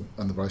Jamours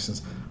and the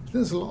Brysons. I think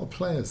there's a lot of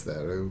players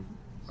there who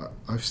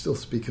I still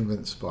to be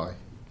convinced by.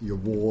 Your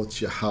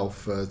Wards, your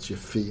Halfords, your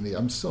Feeney.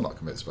 I'm still not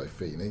convinced by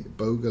Feeney.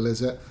 Bogle,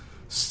 is it?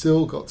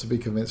 Still got to be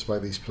convinced by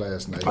these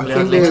players now.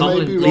 I think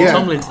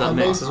Tomlin's that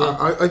mix as well.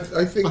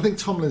 I think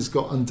Tomlin's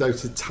got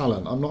undoubted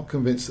talent. I'm not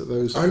convinced that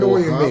those. I know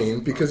what you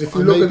mean, because if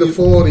you look at the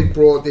four he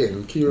brought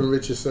in, Kieran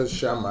Richardson,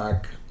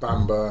 Shamak,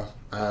 Bamba,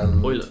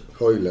 and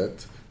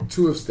Hoylett,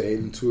 2 have stayed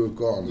and 2 have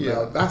gone.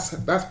 Yeah. Now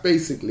that's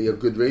basically a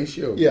good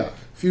ratio. Yeah.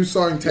 If you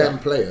sign 10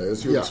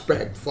 players, you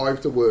expect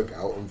 5 to work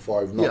out and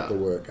 5 not to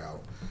work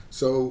out.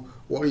 So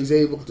what he's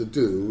able to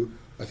do,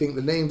 I think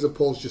the names that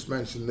Paul's just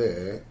mentioned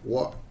there,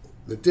 what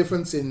the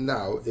difference in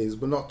now is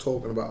we're not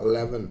talking about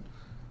 11,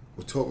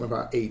 we're talking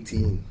about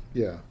 18.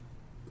 Yeah.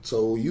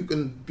 So you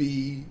can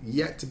be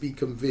yet to be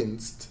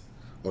convinced,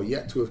 or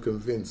yet to have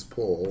convinced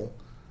Paul,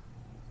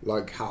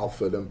 like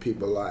Halford and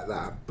people like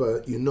that,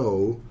 but you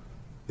know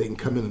they can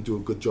come in and do a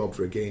good job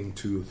for a game,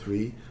 2 or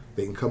 3.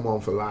 They can come on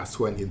for the last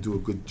 20 and do a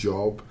good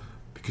job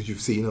because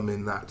you've seen them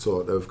in that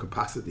sort of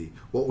capacity.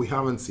 What we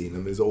haven't seen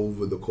them is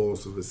over the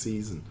course of a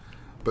season.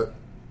 But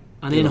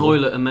in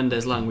Hoylett and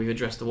Mendes-Lang, we've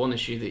addressed the one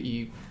issue that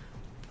you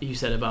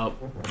said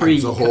about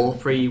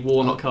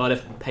pre-Warnock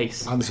Cardiff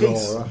pace. And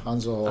Zahora.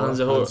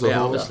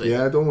 Yeah, obviously.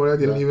 Yeah, don't worry, I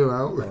didn't leave him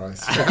out.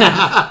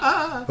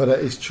 Right. But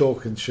it's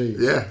chalk and cheese.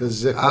 Yeah, the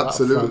zip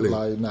absolutely. That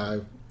front line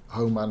now,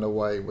 home and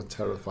away, would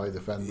terrify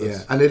defenders.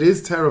 Yeah, and it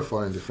is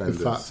terrifying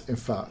defenders. In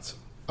fact,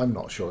 I'm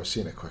not sure I've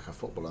seen a quicker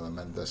footballer than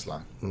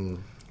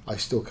Mendes-Lang. I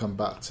still come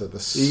back to the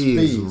speed.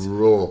 He is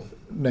raw.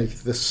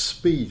 Nath, the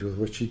speed with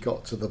which he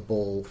got to the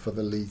ball for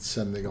the lead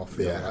sending off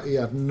the Yeah. he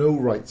had no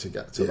right to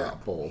get to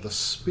that ball. The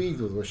speed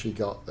with which he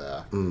got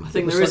there. I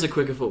think there is a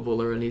quicker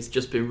footballer, and he's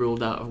just been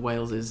ruled out of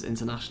Wales's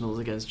internationals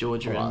against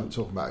Georgia. I'm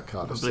talking about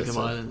Cardiff City.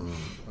 Republic of Ireland.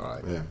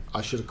 Right. Yeah.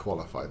 I should have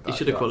qualified that. You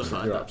should have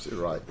qualified You're that.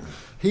 absolutely right.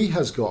 He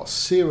has got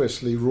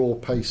seriously raw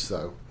pace,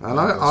 though. And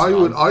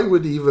I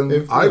would even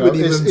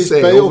is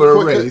say Bale over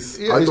quicker, a race.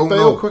 Yeah, I is don't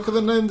Bale know. quicker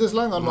than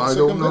Mendes-Lang? I'm not I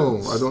so don't know.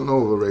 convinced. I don't know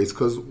over a race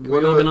because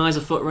We organise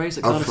a foot race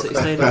at Cardiff City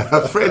Stadium.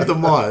 a friend of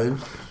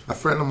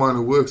mine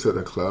who works at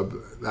the club,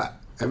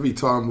 that every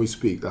time we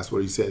speak, that's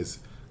what he says.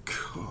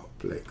 God,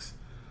 Blakes,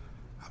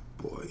 that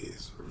boy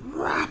is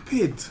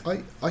rapid.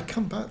 I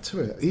come back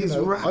to it. He's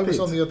rapid. I was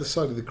on the other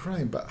side of the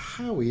ground, but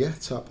how he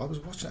ate up. I was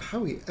watching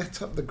how he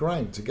ate up the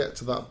ground to get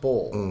to that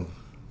ball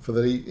for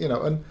the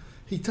and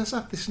he does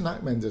have this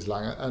knack,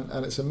 Mendes-Lang,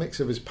 and it's a mix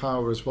of his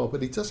power as well.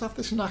 But he does have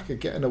this knack of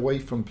getting away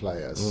from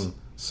players.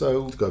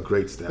 So he's got a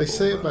great step. They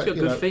say about He's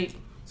got good feet.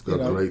 He's got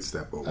a great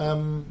step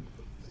over.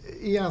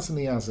 He has and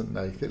he hasn't,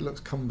 Nate. It looks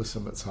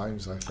cumbersome at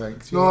times, I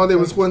think. There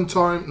was one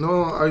time.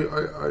 No,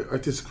 I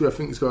disagree. I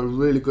think he's got a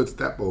really good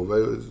step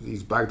over.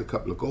 He's bagged a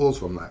couple of goals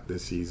from that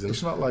this season.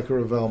 It's not like a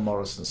Ravel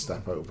Morrison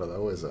step over,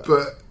 though, is it?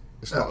 But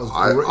it's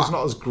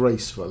not as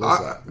graceful, is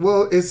it?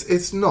 Well,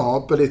 it's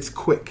not, but it's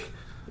quick,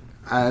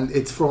 and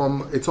it's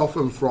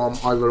often from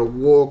either a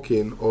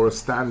walk-in or a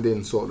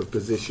stand-in sort of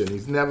position.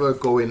 He's never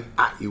going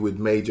at you with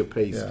major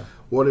pace. Yeah.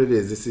 What it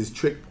is, it's his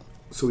trick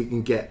so he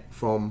can get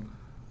from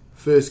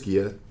first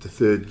gear to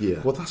third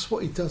gear. Well, that's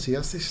what he does. He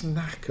has this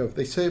knack of.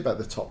 They say about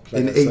the top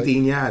players in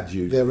 18 yards,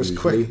 they're as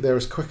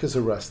quick as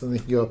a rest, and they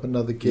can go up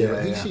another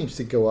gear. He seems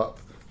to go up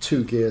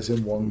 2 gears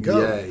in one go.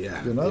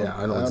 Yeah.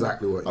 I know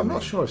exactly what you mean. I'm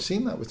not sure I've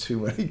seen that with too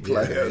many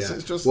players. Yeah.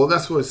 It's just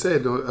that's what I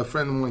said. A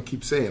friend of mine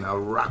keeps saying how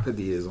rapid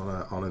he is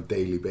on a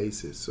daily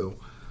basis. So,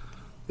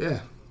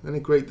 yeah. Any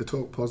great to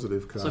talk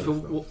positive. So if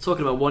we're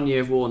talking about 1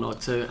 year of Warnock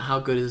to how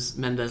good is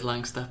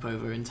Mendes-Lang step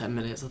over in 10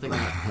 minutes, I think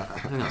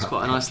that's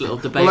quite a nice little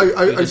debate.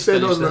 Well, I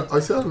said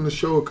on the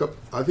show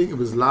I think it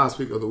was last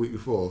week or the week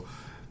before,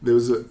 there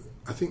was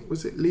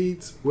was it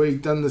Leeds where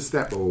he'd done the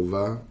step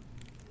over,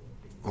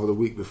 or the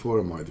week before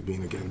it might have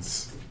been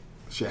against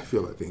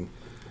Sheffield, I think.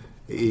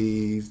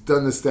 He's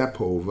done the step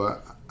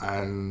over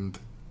and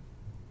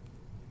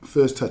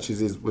first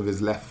touches is with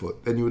his left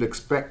foot. Then you would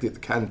expect it to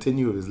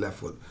continue with his left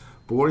foot.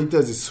 But what he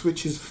does is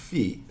switch his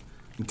feet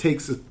and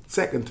takes a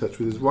second touch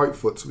with his right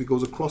foot, so he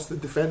goes across the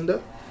defender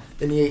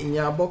in the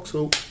 18-yard box.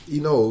 So he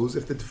knows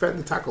if the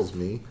defender tackles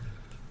me,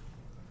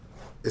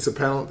 it's a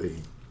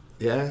penalty.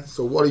 Yeah.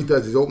 So what he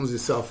does is opens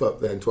himself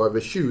up then to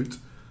either shoot,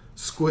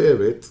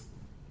 square it,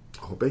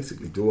 or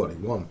basically do what he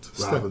wants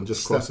rather than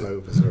just cross it. Step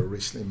overs are a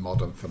recently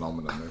modern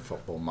phenomenon in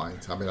football,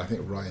 mind. I mean, I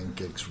think Ryan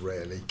Giggs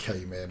really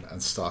came in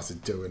and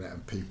started doing it,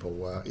 and people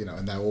were,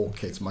 and they're all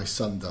kids. My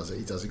son does it.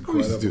 He does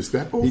incredible. He used to do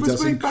step overs. He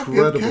does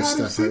incredible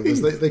step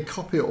overs. They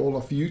copy it all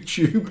off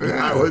YouTube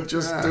now and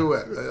just do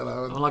it.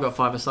 Well, I got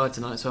 5-a-side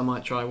tonight, so I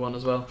might try one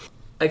as well.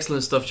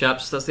 Excellent stuff,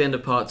 chaps. That's the end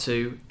of part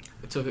 2.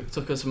 It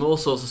took us from all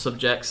sorts of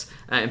subjects.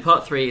 In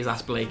part 3 is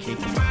Ask Blakey.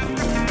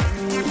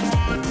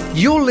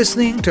 You're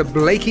listening to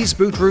Blakey's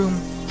Boot Room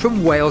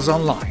from Wales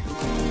Online.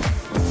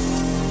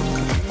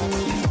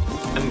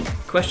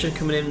 Question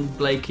coming in,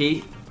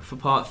 Blakey, for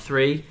part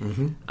 3.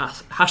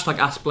 Hashtag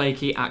Ask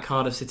Blakey at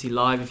Cardiff City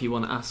Live if you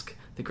want to ask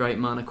the great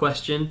man a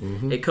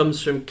question. It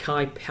comes from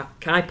Kai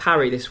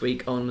Parry this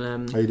week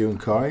on... How you doing,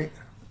 Kai?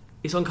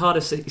 It's on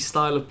Cardiff City's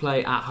style of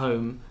play at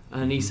home,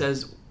 and he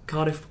says,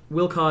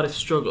 will Cardiff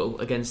struggle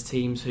against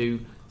teams who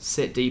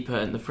sit deeper?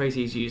 And the phrase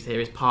he's used here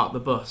is park the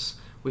bus.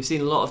 We've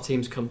seen a lot of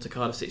teams come to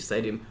Cardiff City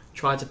Stadium,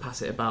 try to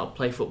pass it about,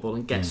 play football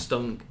and get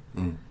stung.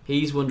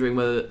 He's wondering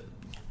whether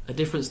a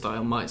different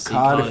style might see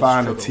Cardiff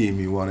aren't a team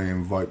you want to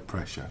invite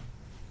pressure.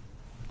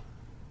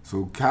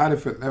 So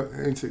Cardiff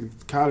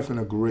in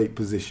a great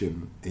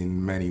position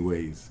in many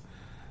ways.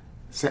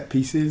 Set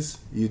pieces,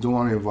 you don't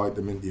want to invite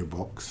them into your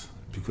box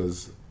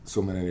because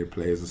so many of their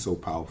players are so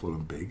powerful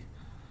and big.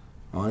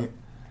 Right?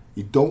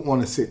 You don't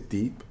want to sit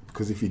deep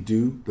because if you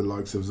do, the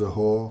likes of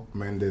Zohore,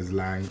 Mendes,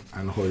 Lang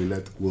and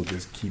Hoylett will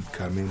just keep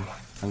coming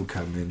and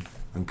coming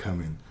and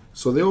coming.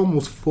 So they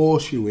almost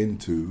force you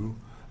into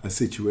a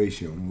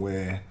situation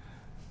where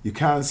you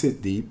can't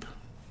sit deep.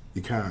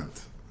 You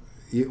can't.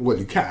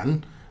 You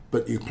can,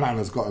 but your plan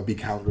has got to be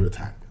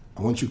counter-attack.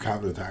 And once you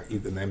counter-attack, you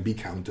can then be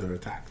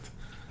counter-attacked.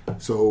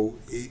 So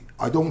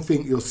I don't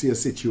think you'll see a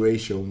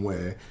situation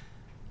where,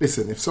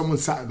 listen, if someone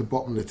sat at the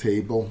bottom of the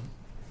table,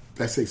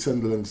 let's say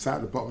Sunderland sat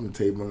at the bottom of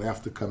the table and they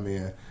have to come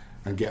here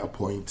and get a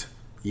point,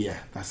 yeah,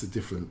 that's a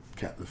different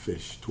kettle of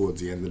fish towards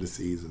the end of the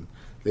season.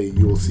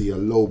 You'll see a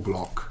low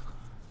block,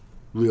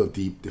 real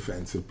deep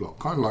defensive block,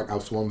 kind of like how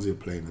Swansea are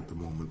playing at the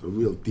moment, a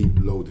real deep,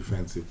 low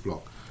defensive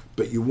block.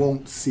 But you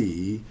won't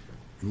see,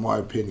 in my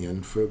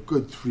opinion, for a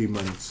good 3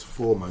 months,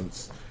 4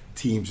 months,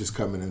 teams just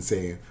coming and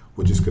saying,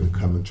 we're just going to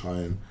come and try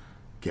and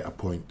get a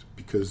point.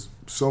 Because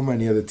so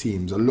many other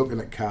teams are looking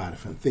at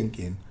Cardiff and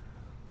thinking,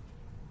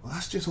 well,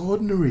 that's just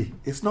ordinary.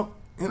 It's not,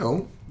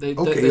 They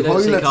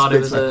don't see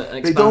Cardiff as an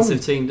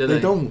expansive team, do they?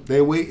 They don't.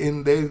 They're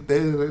waiting.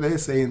 They're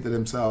saying to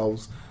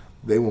themselves,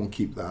 they won't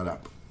keep that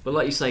up. But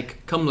like you say,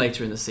 come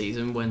later in the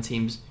season when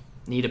teams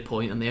need a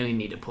point and they only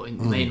need a point,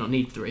 they may not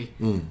need 3,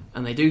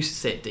 and they do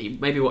sit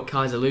deep. Maybe what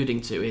Kai's alluding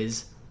to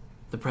is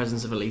the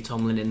presence of Lee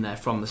Tomlin in there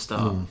from the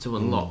start to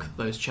unlock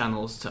those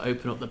channels, to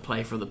open up the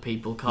play for other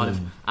people. Cardiff,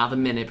 at the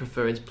minute,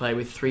 preferring to play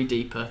with 3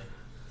 deeper.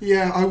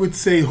 Yeah, I would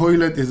say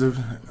Hoylett is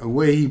a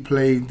way he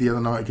played the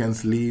other night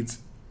against Leeds.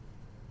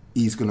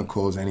 He's going to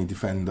cause any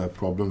defender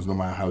problems, no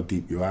matter how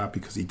deep you are,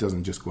 because he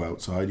doesn't just go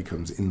outside; he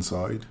comes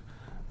inside.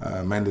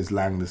 Mendes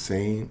Lang the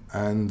same,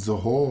 and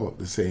Zohore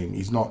the same.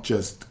 He's not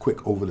just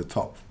quick over the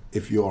top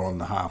if you're on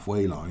the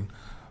halfway line,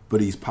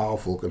 but he's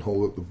powerful, can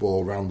hold up the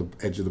ball around the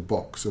edge of the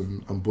box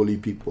and bully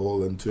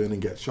people and turn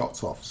and get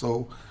shots off.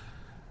 So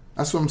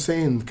that's what I'm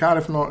saying.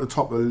 Cardiff are not at the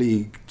top of the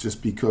league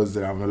just because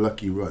they're having a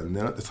lucky run.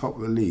 They're at the top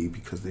of the league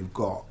because they've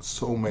got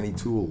so many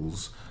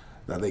tools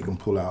that they can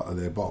pull out of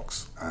their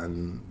box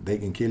and they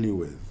can kill you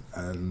with.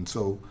 And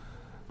so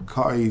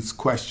Kai's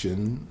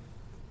question,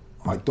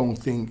 I don't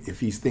think, if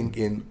he's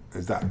thinking,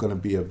 is that going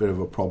to be a bit of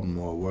a problem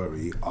or a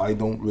worry, I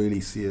don't really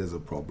see it as a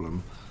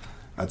problem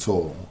at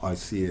all. I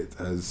see it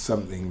as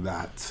something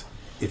that,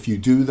 if you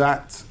do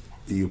that,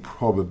 you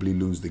probably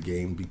lose the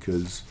game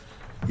because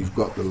you've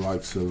got the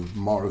likes of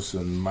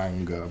Morrison,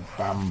 Manga,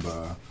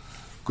 Bamba,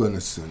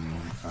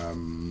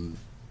 Gunnarsson,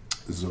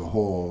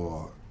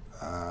 Zohore,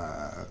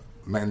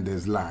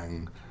 Mendes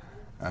Lang.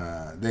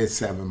 There's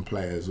 7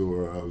 players who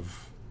are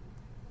of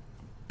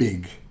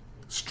big,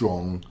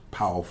 strong,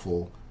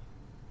 powerful,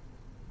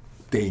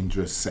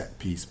 dangerous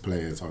set-piece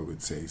players, I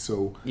would say.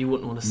 So you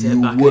wouldn't want to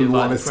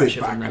sit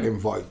back and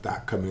invite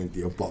that coming into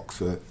your box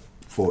for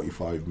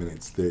 45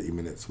 minutes, 30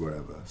 minutes,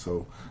 wherever.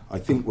 So I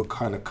think we're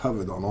kind of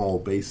covered on all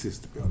bases,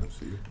 to be honest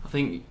with you. I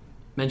think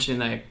mentioning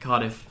that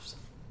Cardiff's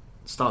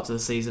start to the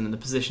season and the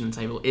position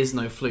table is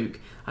no fluke.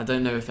 I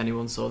don't know if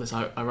anyone saw this.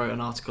 I wrote an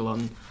article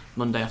on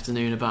Monday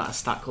afternoon about a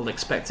stat called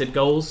expected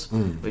goals,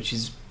 which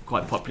is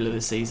quite popular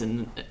this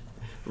season. It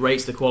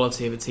rates the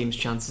quality of a team's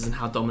chances and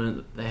how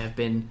dominant they have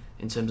been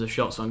in terms of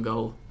shots on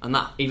goal, and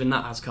that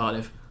has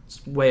Cardiff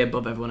way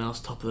above everyone else,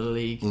 top of the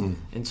league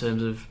in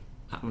terms of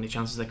how many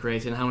chances they're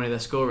creating and how many they're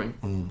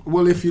scoring.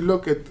 Well, if you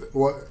look at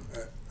what,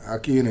 I'll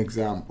give you an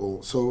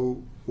example.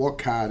 So what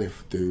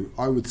Cardiff do,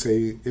 I would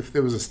say, if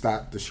there was a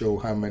stat to show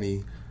how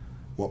many,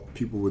 what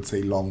people would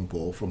say long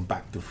ball from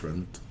back to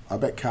front, I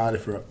bet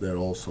Cardiff are up there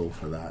also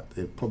for that.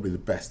 They're probably the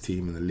best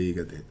team in the league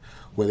at it,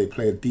 where they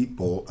play a deep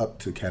ball up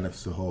to Kenneth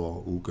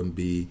Zohore, who can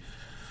be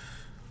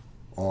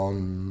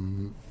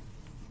on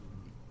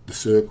the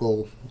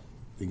circle,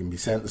 he can be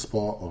centre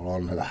spot, or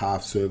on the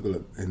half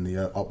circle in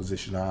the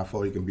opposition half,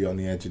 or he can be on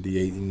the edge of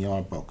the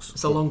 18-yard box.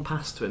 It's a long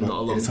pass to him, not a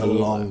long ball. It's a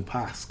long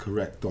pass,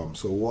 correct, Dom.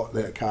 So what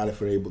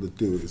Cardiff are able to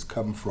do is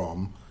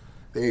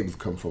they're able to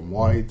come from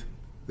wide,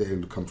 they're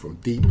able to come from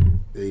deep,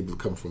 they're able to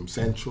come from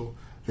central,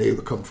 they're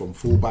able to come from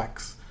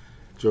fullbacks,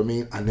 do you know what I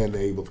mean? And then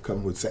they're able to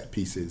come with set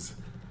pieces,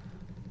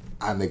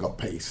 and they got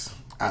pace,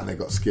 and they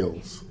got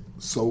skills.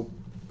 So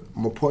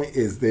my point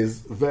is, there's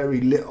very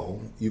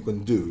little you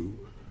can do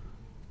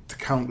to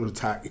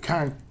counter-attack. You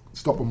can't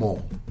stop them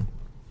all.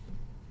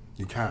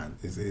 You can't.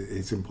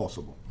 It's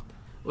impossible.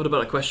 What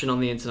about a question on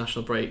the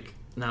international break?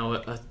 Now,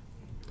 a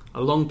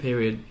a long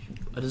period,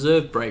 a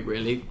deserved break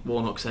really,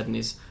 Warnock said in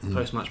his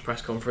post-match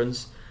press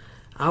conference.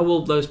 How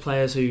will those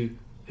players who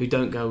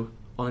don't go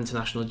on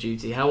international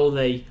duty, how will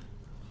they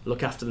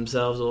look after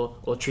themselves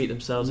or treat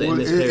themselves in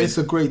this period? It's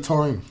a great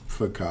time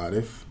for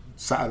Cardiff.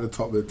 Sat at the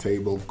top of the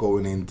table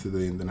going into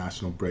the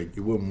international break.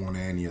 You wouldn't want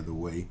it any other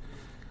way.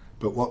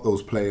 But what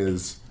those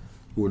players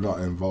who are not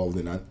involved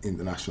in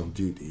international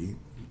duty,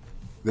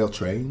 they'll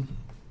train.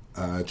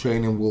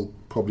 Training will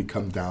probably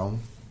come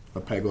down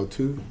a peg or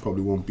two.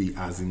 Probably won't be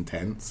as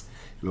intense.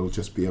 It'll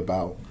just be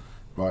about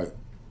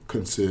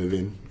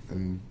conserving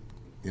and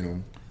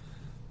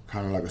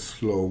kind of like a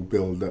slow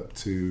build up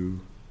to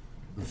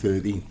the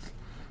 13th.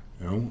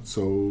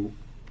 So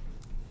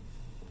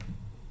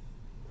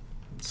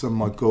some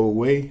might go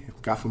away.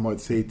 Gaffer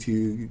might say to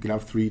you, you can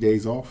have 3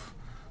 days off,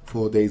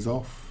 4 days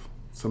off.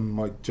 Some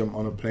might jump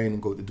on a plane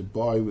and go to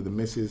Dubai with the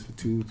missus for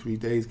 2-3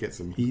 days, get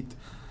some heat,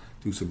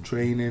 do some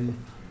training.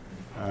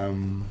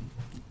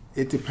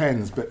 It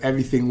depends, but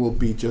everything will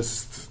be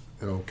just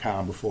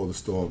calm before the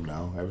storm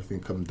now. Everything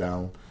come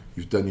down.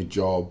 You've done your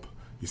job.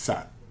 You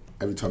sat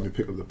every time you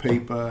pick up the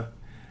paper,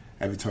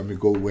 every time you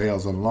go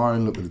Wales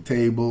online, look at the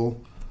table,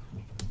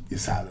 you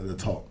sat at the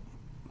top.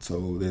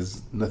 So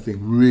there's nothing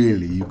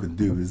really you can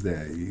do, is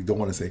there? You don't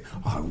want to say,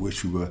 I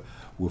wish we were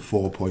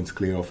 4 points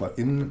clear off.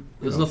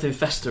 There's nothing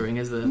festering,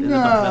 is there, in the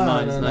back of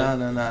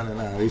their minds?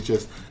 No. It's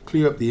just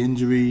clear up the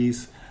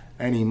injuries,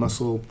 any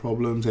muscle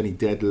problems, any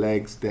dead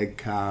legs, dead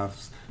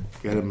calves,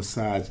 get them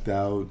massaged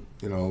out.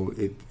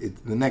 The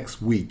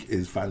next week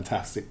is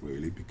fantastic,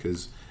 really,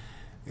 because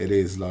it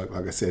is, like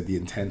I said, the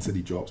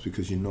intensity drops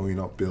because you're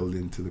not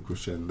building to the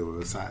crescendo of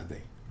a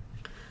Saturday.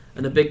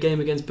 And a big game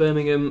against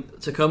Birmingham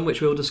to come, which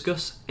we'll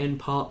discuss in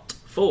part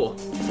 4.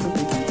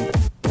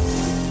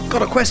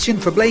 Got a question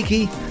for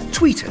Blakey?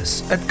 Tweet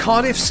us at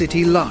Cardiff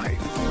City Live.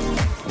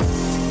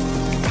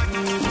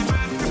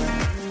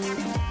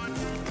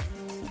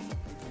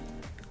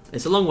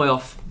 It's a long way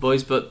off,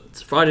 boys, but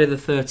it's Friday the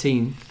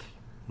 13th.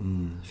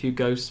 A few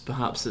ghosts,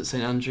 perhaps, at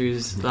St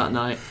Andrews that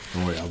night.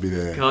 Oh, yeah, I'll be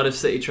there. Cardiff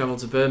City travel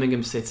to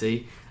Birmingham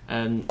City,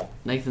 and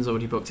Nathan's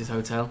already booked his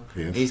hotel.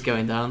 Yes. He's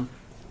going down.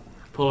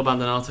 Paul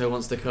Abbandonato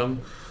wants to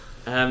come.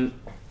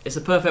 It's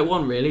a perfect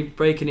one, really,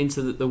 breaking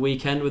into the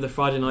weekend with a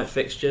Friday night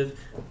fixture.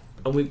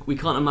 And we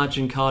can't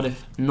imagine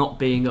Cardiff not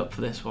being up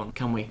for this one,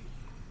 can we?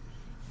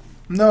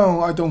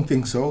 No, I don't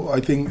think so.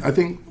 I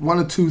think one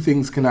or two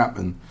things can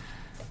happen.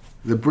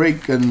 The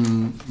break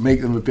can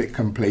make them a bit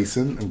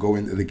complacent and go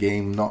into the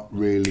game not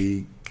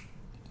really,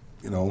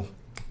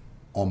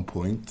 on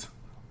point.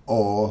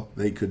 Or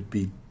they could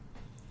be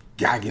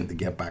gagging to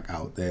get back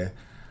out there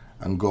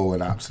and go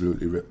and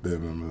absolutely rip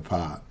Birmingham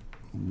apart.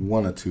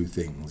 One or two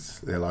things.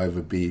 There'll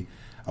either be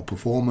a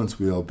performance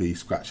we'll be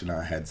scratching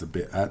our heads a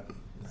bit at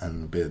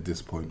and a bit of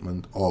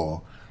disappointment,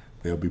 or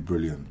they'll be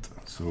brilliant.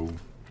 So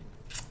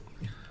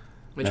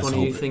which one are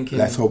you thinking?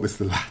 Let's hope it's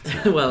the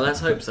latter. Well, let's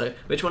hope so.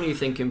 Which one are you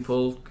thinking,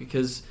 Paul?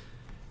 Because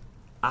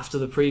after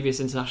the previous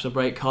international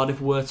break, Cardiff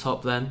were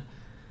top then.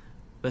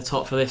 They're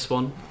top for this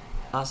one.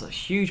 That's a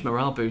huge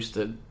morale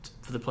booster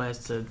for the players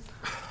to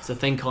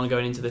think on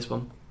going into this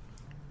one.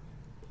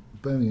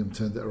 Birmingham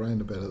turned it around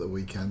a bit at the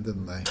weekend,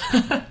 didn't they?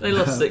 They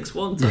lost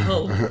 6-1 to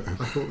Hull.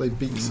 I thought they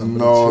beat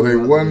somebody. No, they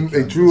won.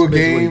 They drew a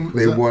game.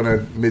 They midweek, won a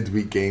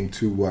midweek game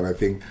 2-1, I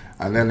think,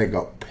 and then they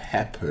got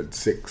peppered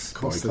 6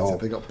 by Hull.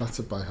 They got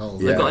battered by Hull.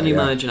 They've got a new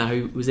manager now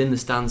who was in the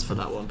stands for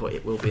that one, but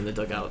it will be in the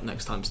dugout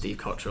next time. Steve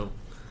Cottrell.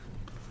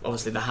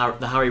 Obviously, the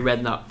Harry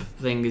Redknapp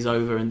thing is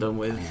over and done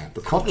with. Yeah,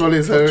 but Cottrell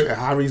is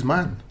Harry's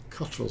man.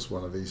 Cottrell's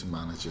one of these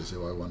managers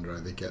who I wonder how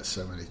they get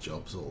so many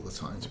jobs all the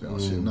time, to be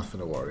honest with you. Nothing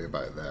to worry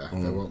about there.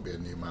 There won't be a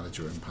new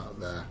manager impact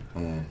there.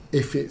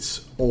 If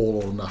it's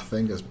all or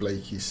nothing, as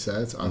Blakey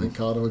said, I think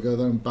Cardiff will go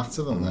there and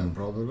batter them then,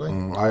 probably.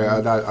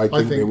 I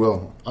think they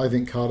will. I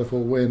think Cardiff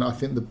will win. I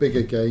think the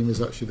bigger game is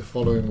actually the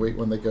following week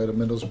when they go to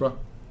Middlesbrough.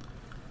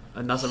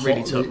 And that's a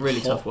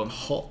really tough one.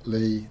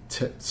 Hotly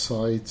tipped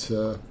side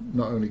to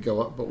not only go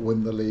up but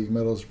win the league,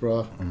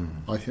 Middlesbrough.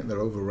 I think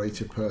they're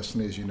overrated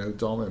personally, as you know,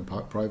 Dom, in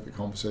private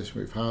conversation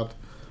we've had.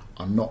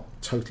 I'm not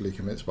totally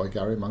convinced by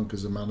Gary Monk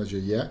as a manager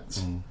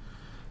yet.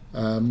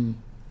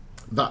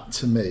 That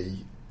to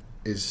me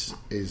is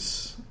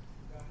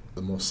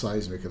the more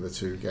seismic of the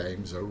two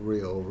games, a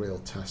real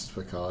test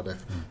for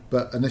Cardiff.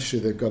 But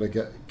initially they've got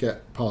to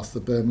get past the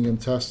Birmingham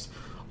test.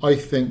 I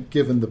think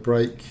given the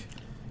break,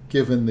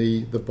 given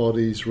the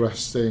bodies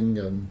resting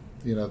and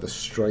the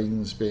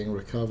strains being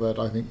recovered,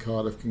 I think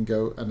Cardiff can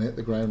go and hit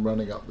the ground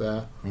running up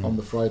there on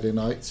the Friday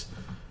night.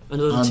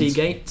 Another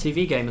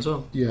TV game as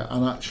well. Yeah,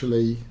 and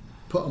actually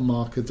put a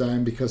marker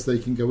down because they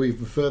can go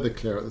even further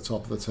clear at the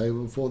top of the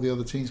table before the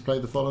other teams play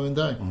the following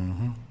day.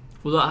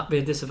 Will that be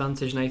a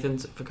disadvantage, Nathan,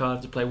 for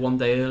Cardiff to play one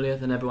day earlier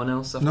than everyone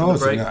else after the break?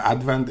 break? No, it's an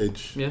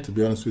advantage, to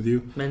be honest with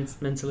you.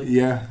 Mentally?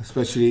 Yeah,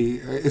 especially,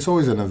 it's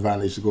always an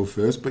advantage to go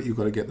first, but you've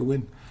got to get the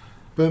win.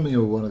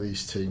 Birmingham are one of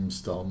these teams,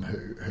 Dom,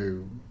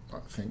 who I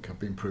think have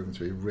been proven to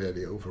be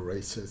really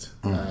overrated.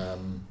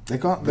 They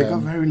got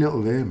very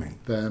little there,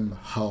 mate. Them,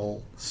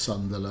 Hull,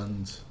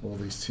 Sunderland, all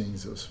these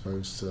teams that were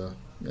supposed to,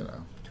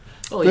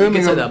 Oh, you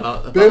can say that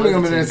about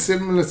Birmingham other in a teams.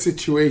 similar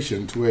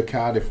situation to where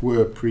Cardiff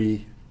were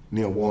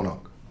pre-Neil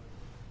Warnock.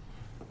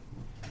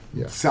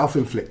 Yeah.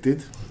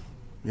 Self-inflicted,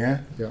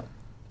 yeah? Yeah.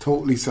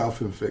 Totally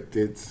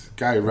self-inflicted.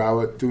 Gary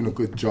Rowett doing a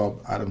good job.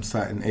 Adam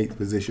sat in 8th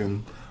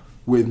position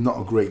with not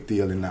a great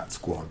deal in that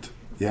squad,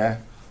 yeah?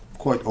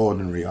 Quite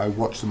ordinary. I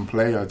watched them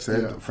play. I'd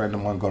say a friend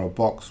of mine got a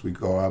box. We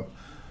go up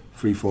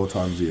 3-4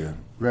 times a year.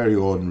 Very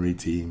ordinary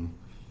team.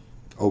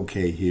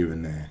 Okay here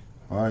and there,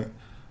 right?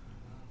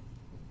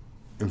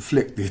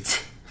 Inflicted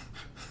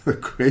the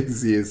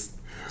craziest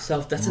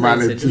Self-detonated.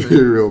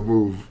 managerial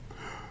move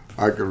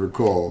I can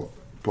recall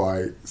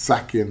by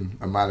sacking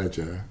a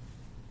manager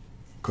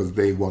because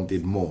they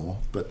wanted more,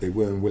 but they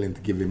weren't willing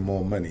to give him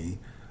more money.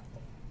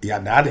 He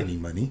hadn't had any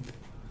money.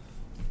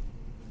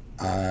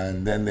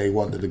 And then they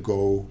wanted to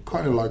go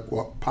kind of like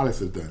what Palace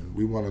have done.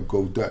 We want to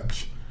go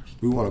Dutch.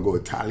 We want to go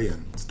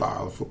Italian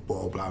style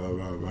football, blah, blah,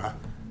 blah, blah.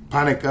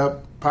 Panic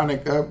up.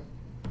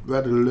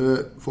 Red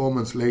alert. 4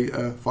 months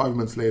later, 5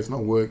 months later, it's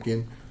not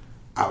working.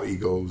 Out he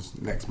goes,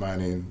 next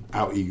man in.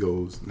 Out he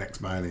goes,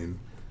 next man in.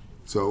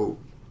 So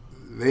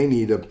they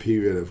need a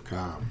period of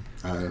calm.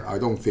 And I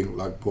don't think,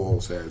 like Paul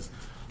says,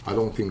 I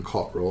don't think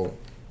Cotterill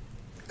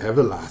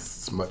ever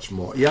lasts much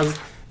more. He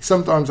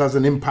sometimes has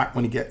an impact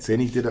when he gets in.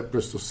 He did at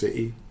Bristol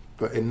City,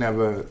 but it's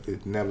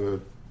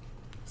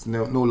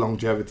no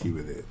longevity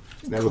with it.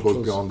 It never goes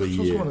beyond a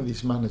year. One of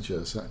these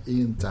managers,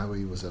 Ian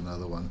Dowie was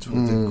another one to a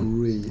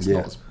degree.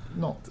 It's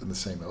not in the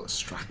same way as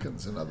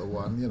Strachan's another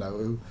one,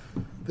 who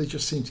they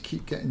just seem to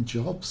keep getting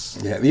jobs.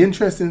 Yeah, the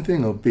interesting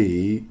thing will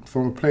be,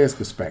 from a player's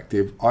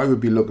perspective, I would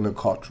be looking at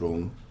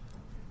Cotterill,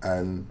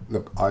 and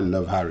look, I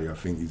love Harry. I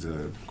think he's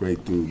a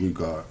great dude.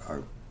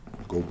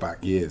 Go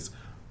back years,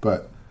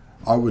 but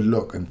I would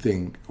look and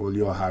think, well,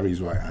 you're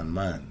Harry's right-hand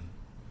man.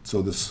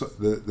 So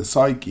the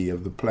psyche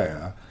of the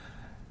player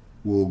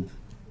will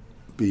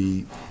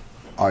be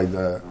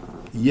either,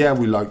 yeah,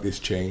 we like this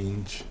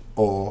change,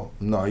 or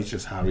no, he's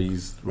just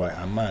Harry's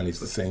right-hand man. It's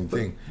the same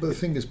thing. But the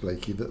thing is,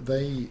 Blakey, that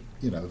they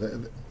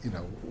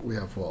we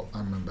have I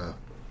remember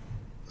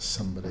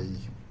somebody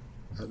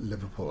at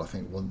Liverpool, I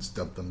think, once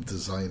dubbed them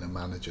designer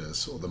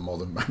managers, or the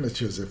modern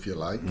managers, if you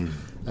like.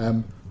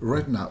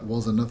 Redknapp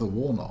was another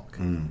Warnock.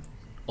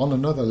 On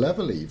another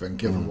level even,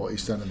 given what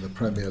he's done in the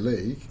Premier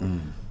League.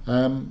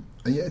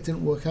 And yet it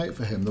didn't work out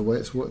for him the way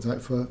it's worked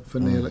out for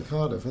Neil at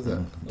Cardiff, has it?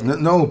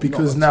 No,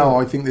 because now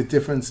I think the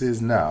difference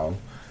is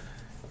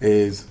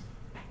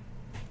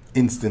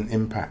instant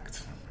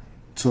impact.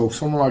 So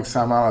someone like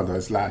Sam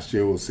Allardyce last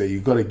year will say,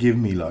 you've got to give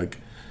me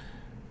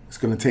it's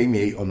going to take me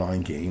 8 or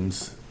 9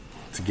 games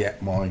to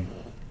get my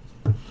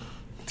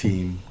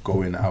team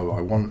going how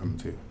I want them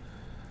to.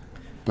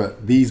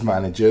 But these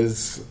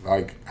managers,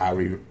 like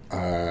Harry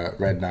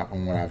Redknapp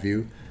and what have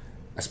you,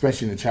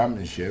 especially in the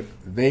Championship,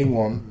 they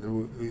want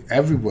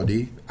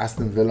everybody,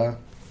 Aston Villa,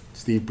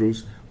 Steve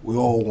Bruce, we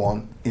all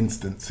want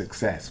instant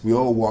success. We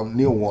all want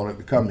Neil Warnock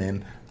to come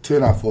in,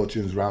 turn our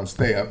fortunes around,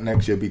 stay up,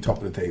 next year be top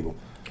of the table.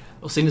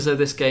 Well, seeing as though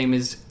this game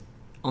is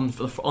on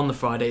the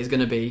Friday is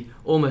going to be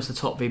almost a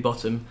top v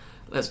bottom,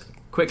 let's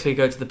quickly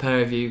go to the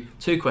pair of you.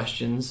 2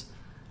 questions.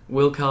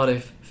 Will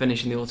Cardiff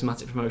finish in the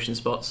automatic promotion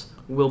spots?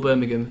 Will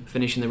Birmingham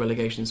finish in the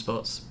relegation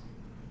spots?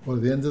 Well,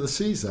 at the end of the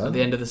season? At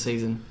the end of the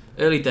season.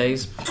 Early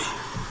days, but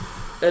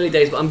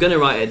I'm going to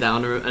write it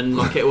down and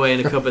lock it away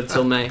in a cupboard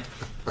till May.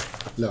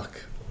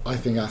 Look, I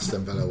think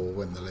Aston Villa will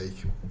win the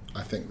league.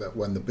 I think that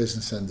when the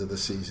business end of the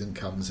season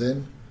comes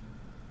in,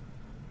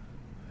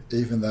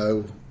 even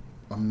though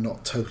I'm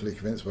not totally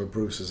convinced by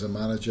Bruce as a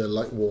manager,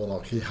 like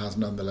Warnock, he has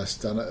nonetheless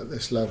done it at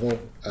this level.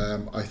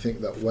 I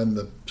think that when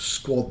the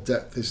squad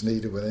depth is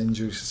needed, when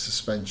injuries and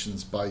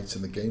suspensions bite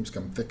and the games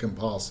come thick and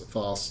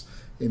fast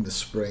in the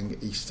spring,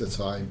 Easter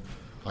time,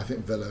 I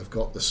think Villa have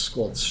got the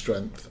squad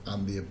strength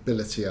and the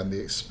ability and the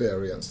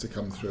experience to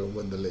come through and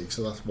win the league.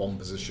 So that's one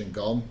position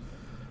gone.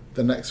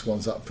 The next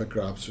one's up for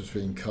grabs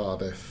between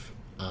Cardiff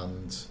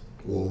and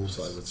Wolves,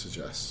 I would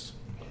suggest.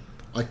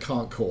 I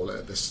can't call it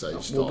at this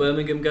stage. Will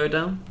Birmingham go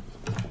down?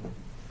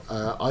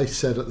 I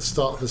said at the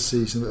start of the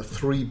season that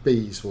 3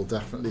 Bs will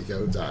definitely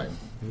go down.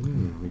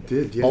 We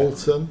did, yeah.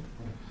 Bolton,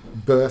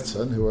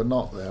 Burton, who are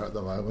not there at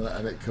the moment,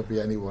 and it could be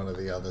any one of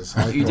the others.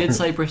 You did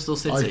say Bristol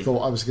City. I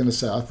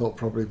thought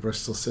probably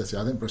Bristol City.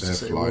 I think Bristol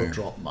City will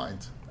drop mine.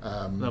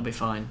 They'll be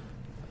fine.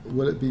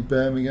 Will it be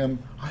Birmingham?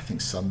 I think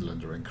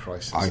Sunderland are in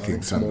crisis. I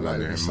think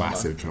Sunderland are in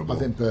massive trouble. I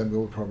think Birmingham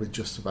will probably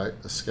just about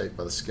escape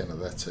by the skin of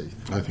their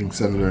teeth. I think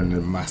Sunderland are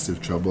in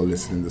massive trouble.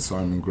 Listening to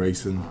Simon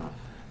Grayson,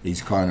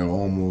 he's kind of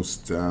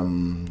almost,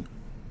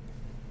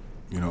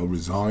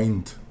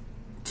 resigned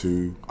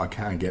to, I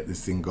can't get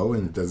this thing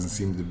going. It doesn't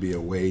seem to be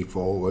a way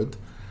forward.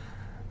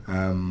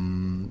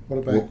 What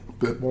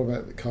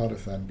about the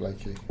Cardiff then,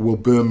 Blakey? Will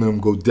Birmingham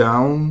go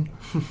down?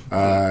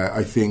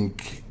 I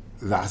think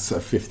that's a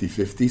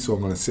 50-50, so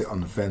I'm going to sit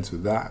on the fence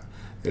with that.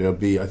 I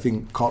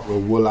think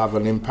Cotterill will have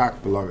an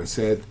impact, but like I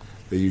said,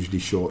 they're usually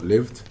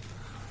short-lived.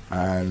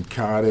 And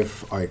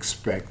Cardiff, I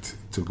expect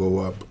to go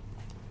up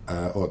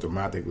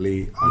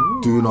automatically. I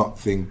do not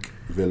think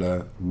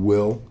Villa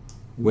will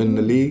win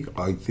the league.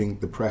 I think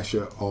the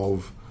pressure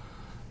of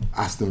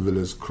Aston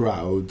Villa's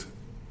crowd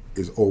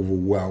is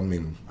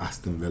overwhelming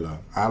Aston Villa.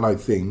 And I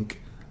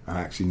think, and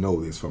I actually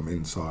know this from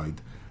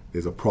inside,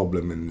 there's a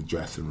problem in the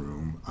dressing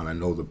room, and I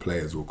know the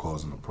players were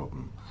causing a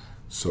problem.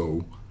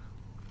 So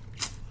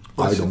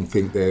I don't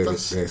think they're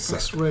set.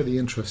 That's really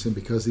interesting,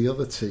 because the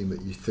other team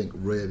that you think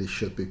really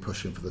should be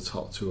pushing for the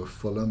top two are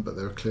Fulham, but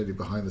there are clearly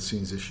behind the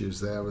scenes issues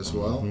there as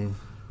well. And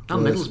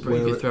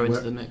Middlesbrough you could throw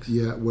into the mix.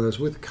 Yeah, whereas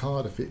with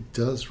Cardiff it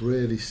does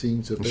really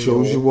seem to be... It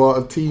shows you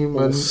what a team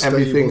and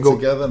everything go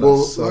together.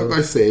 Well, like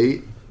I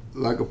say,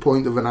 like a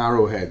point of an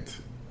arrowhead,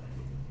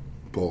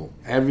 Paul.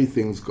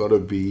 Everything's got to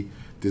be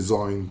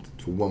designed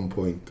to one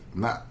point,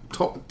 and that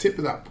tip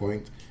of that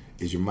point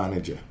is your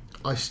manager.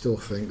 I still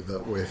think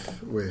that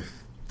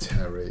with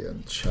Terry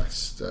and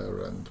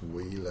Chester and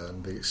Wheeler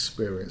and the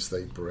experience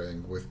they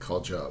bring with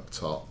Codger up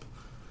top,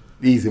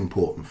 he's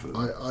important for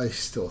them. I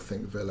still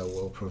think Villa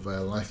will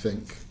prevail.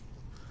 And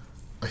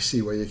I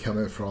see where you're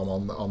coming from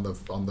on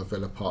the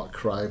Villa Park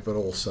crowd, but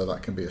also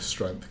that can be a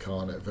strength,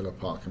 can't it? Villa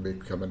Park can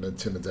become an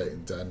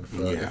intimidating den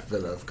for if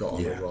Villa have got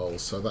on a roll,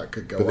 so that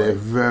could go. But they're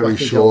very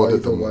short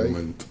at the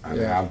moment, and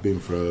they have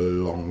been for a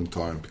long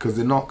time, because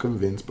they're not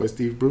convinced by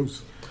Steve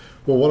Bruce.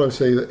 Well, what I would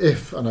say that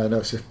if, and I know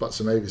it's if buts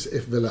and maybes,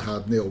 if Villa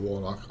had Neil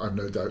Warnock, I've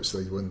no doubts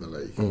they'd win the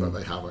league, but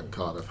they haven't.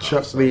 Cardiff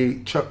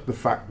have. Chuck the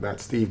fact that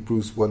Steve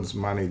Bruce once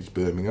managed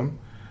Birmingham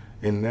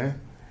in there.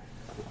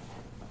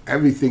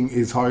 Everything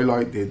is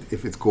highlighted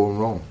if it's going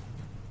wrong.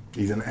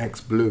 He's an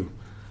ex-Blue,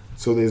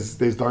 so there's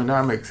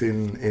dynamics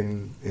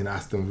in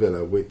Aston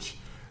Villa, which,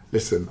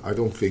 listen, I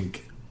don't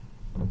think.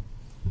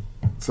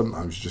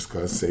 Sometimes you just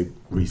gotta say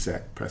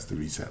reset, press the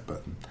reset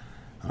button,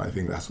 and I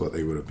think that's what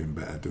they would have been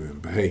better doing.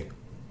 But hey,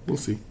 we'll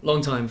see.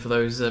 Long time for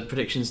those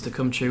predictions to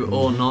come true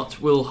or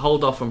not. We'll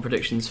hold off on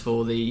predictions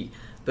for the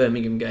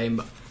Birmingham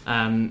game.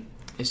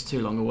 It's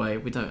too long away.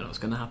 We don't know what's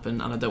going to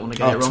happen, and I don't want to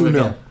get it wrong 2-0.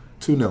 again.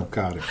 2-0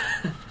 Cardiff.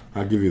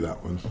 I'll give you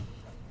that one.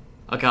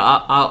 Okay,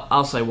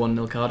 I'll say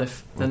 1-0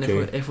 Cardiff. Then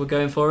if we're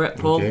going for it,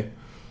 Paul,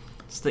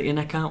 stick your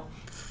neck out.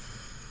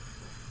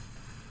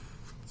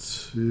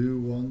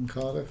 2-1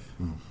 Cardiff.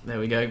 There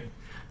we go.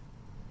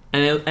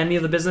 Any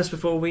other business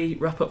before we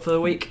wrap up for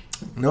the week?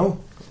 No,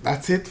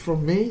 that's it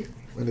from me.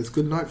 And it's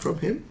good night from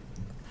him.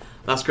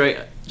 That's great.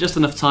 Just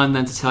enough time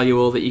then to tell you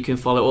all that you can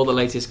follow all the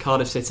latest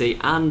Cardiff City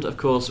and, of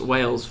course,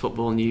 Wales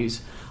football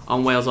news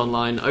on Wales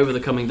Online over the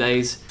coming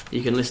days.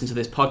 You can listen to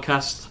this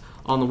podcast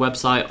on the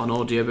website, on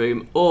Audio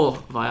Boom, or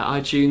via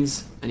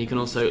iTunes, and you can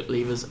also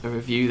leave us a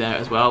review there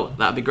as well.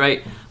 That'd be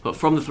great. But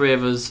from the three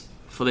of us,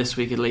 for this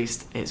week at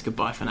least, it's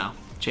goodbye for now.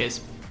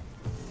 Cheers.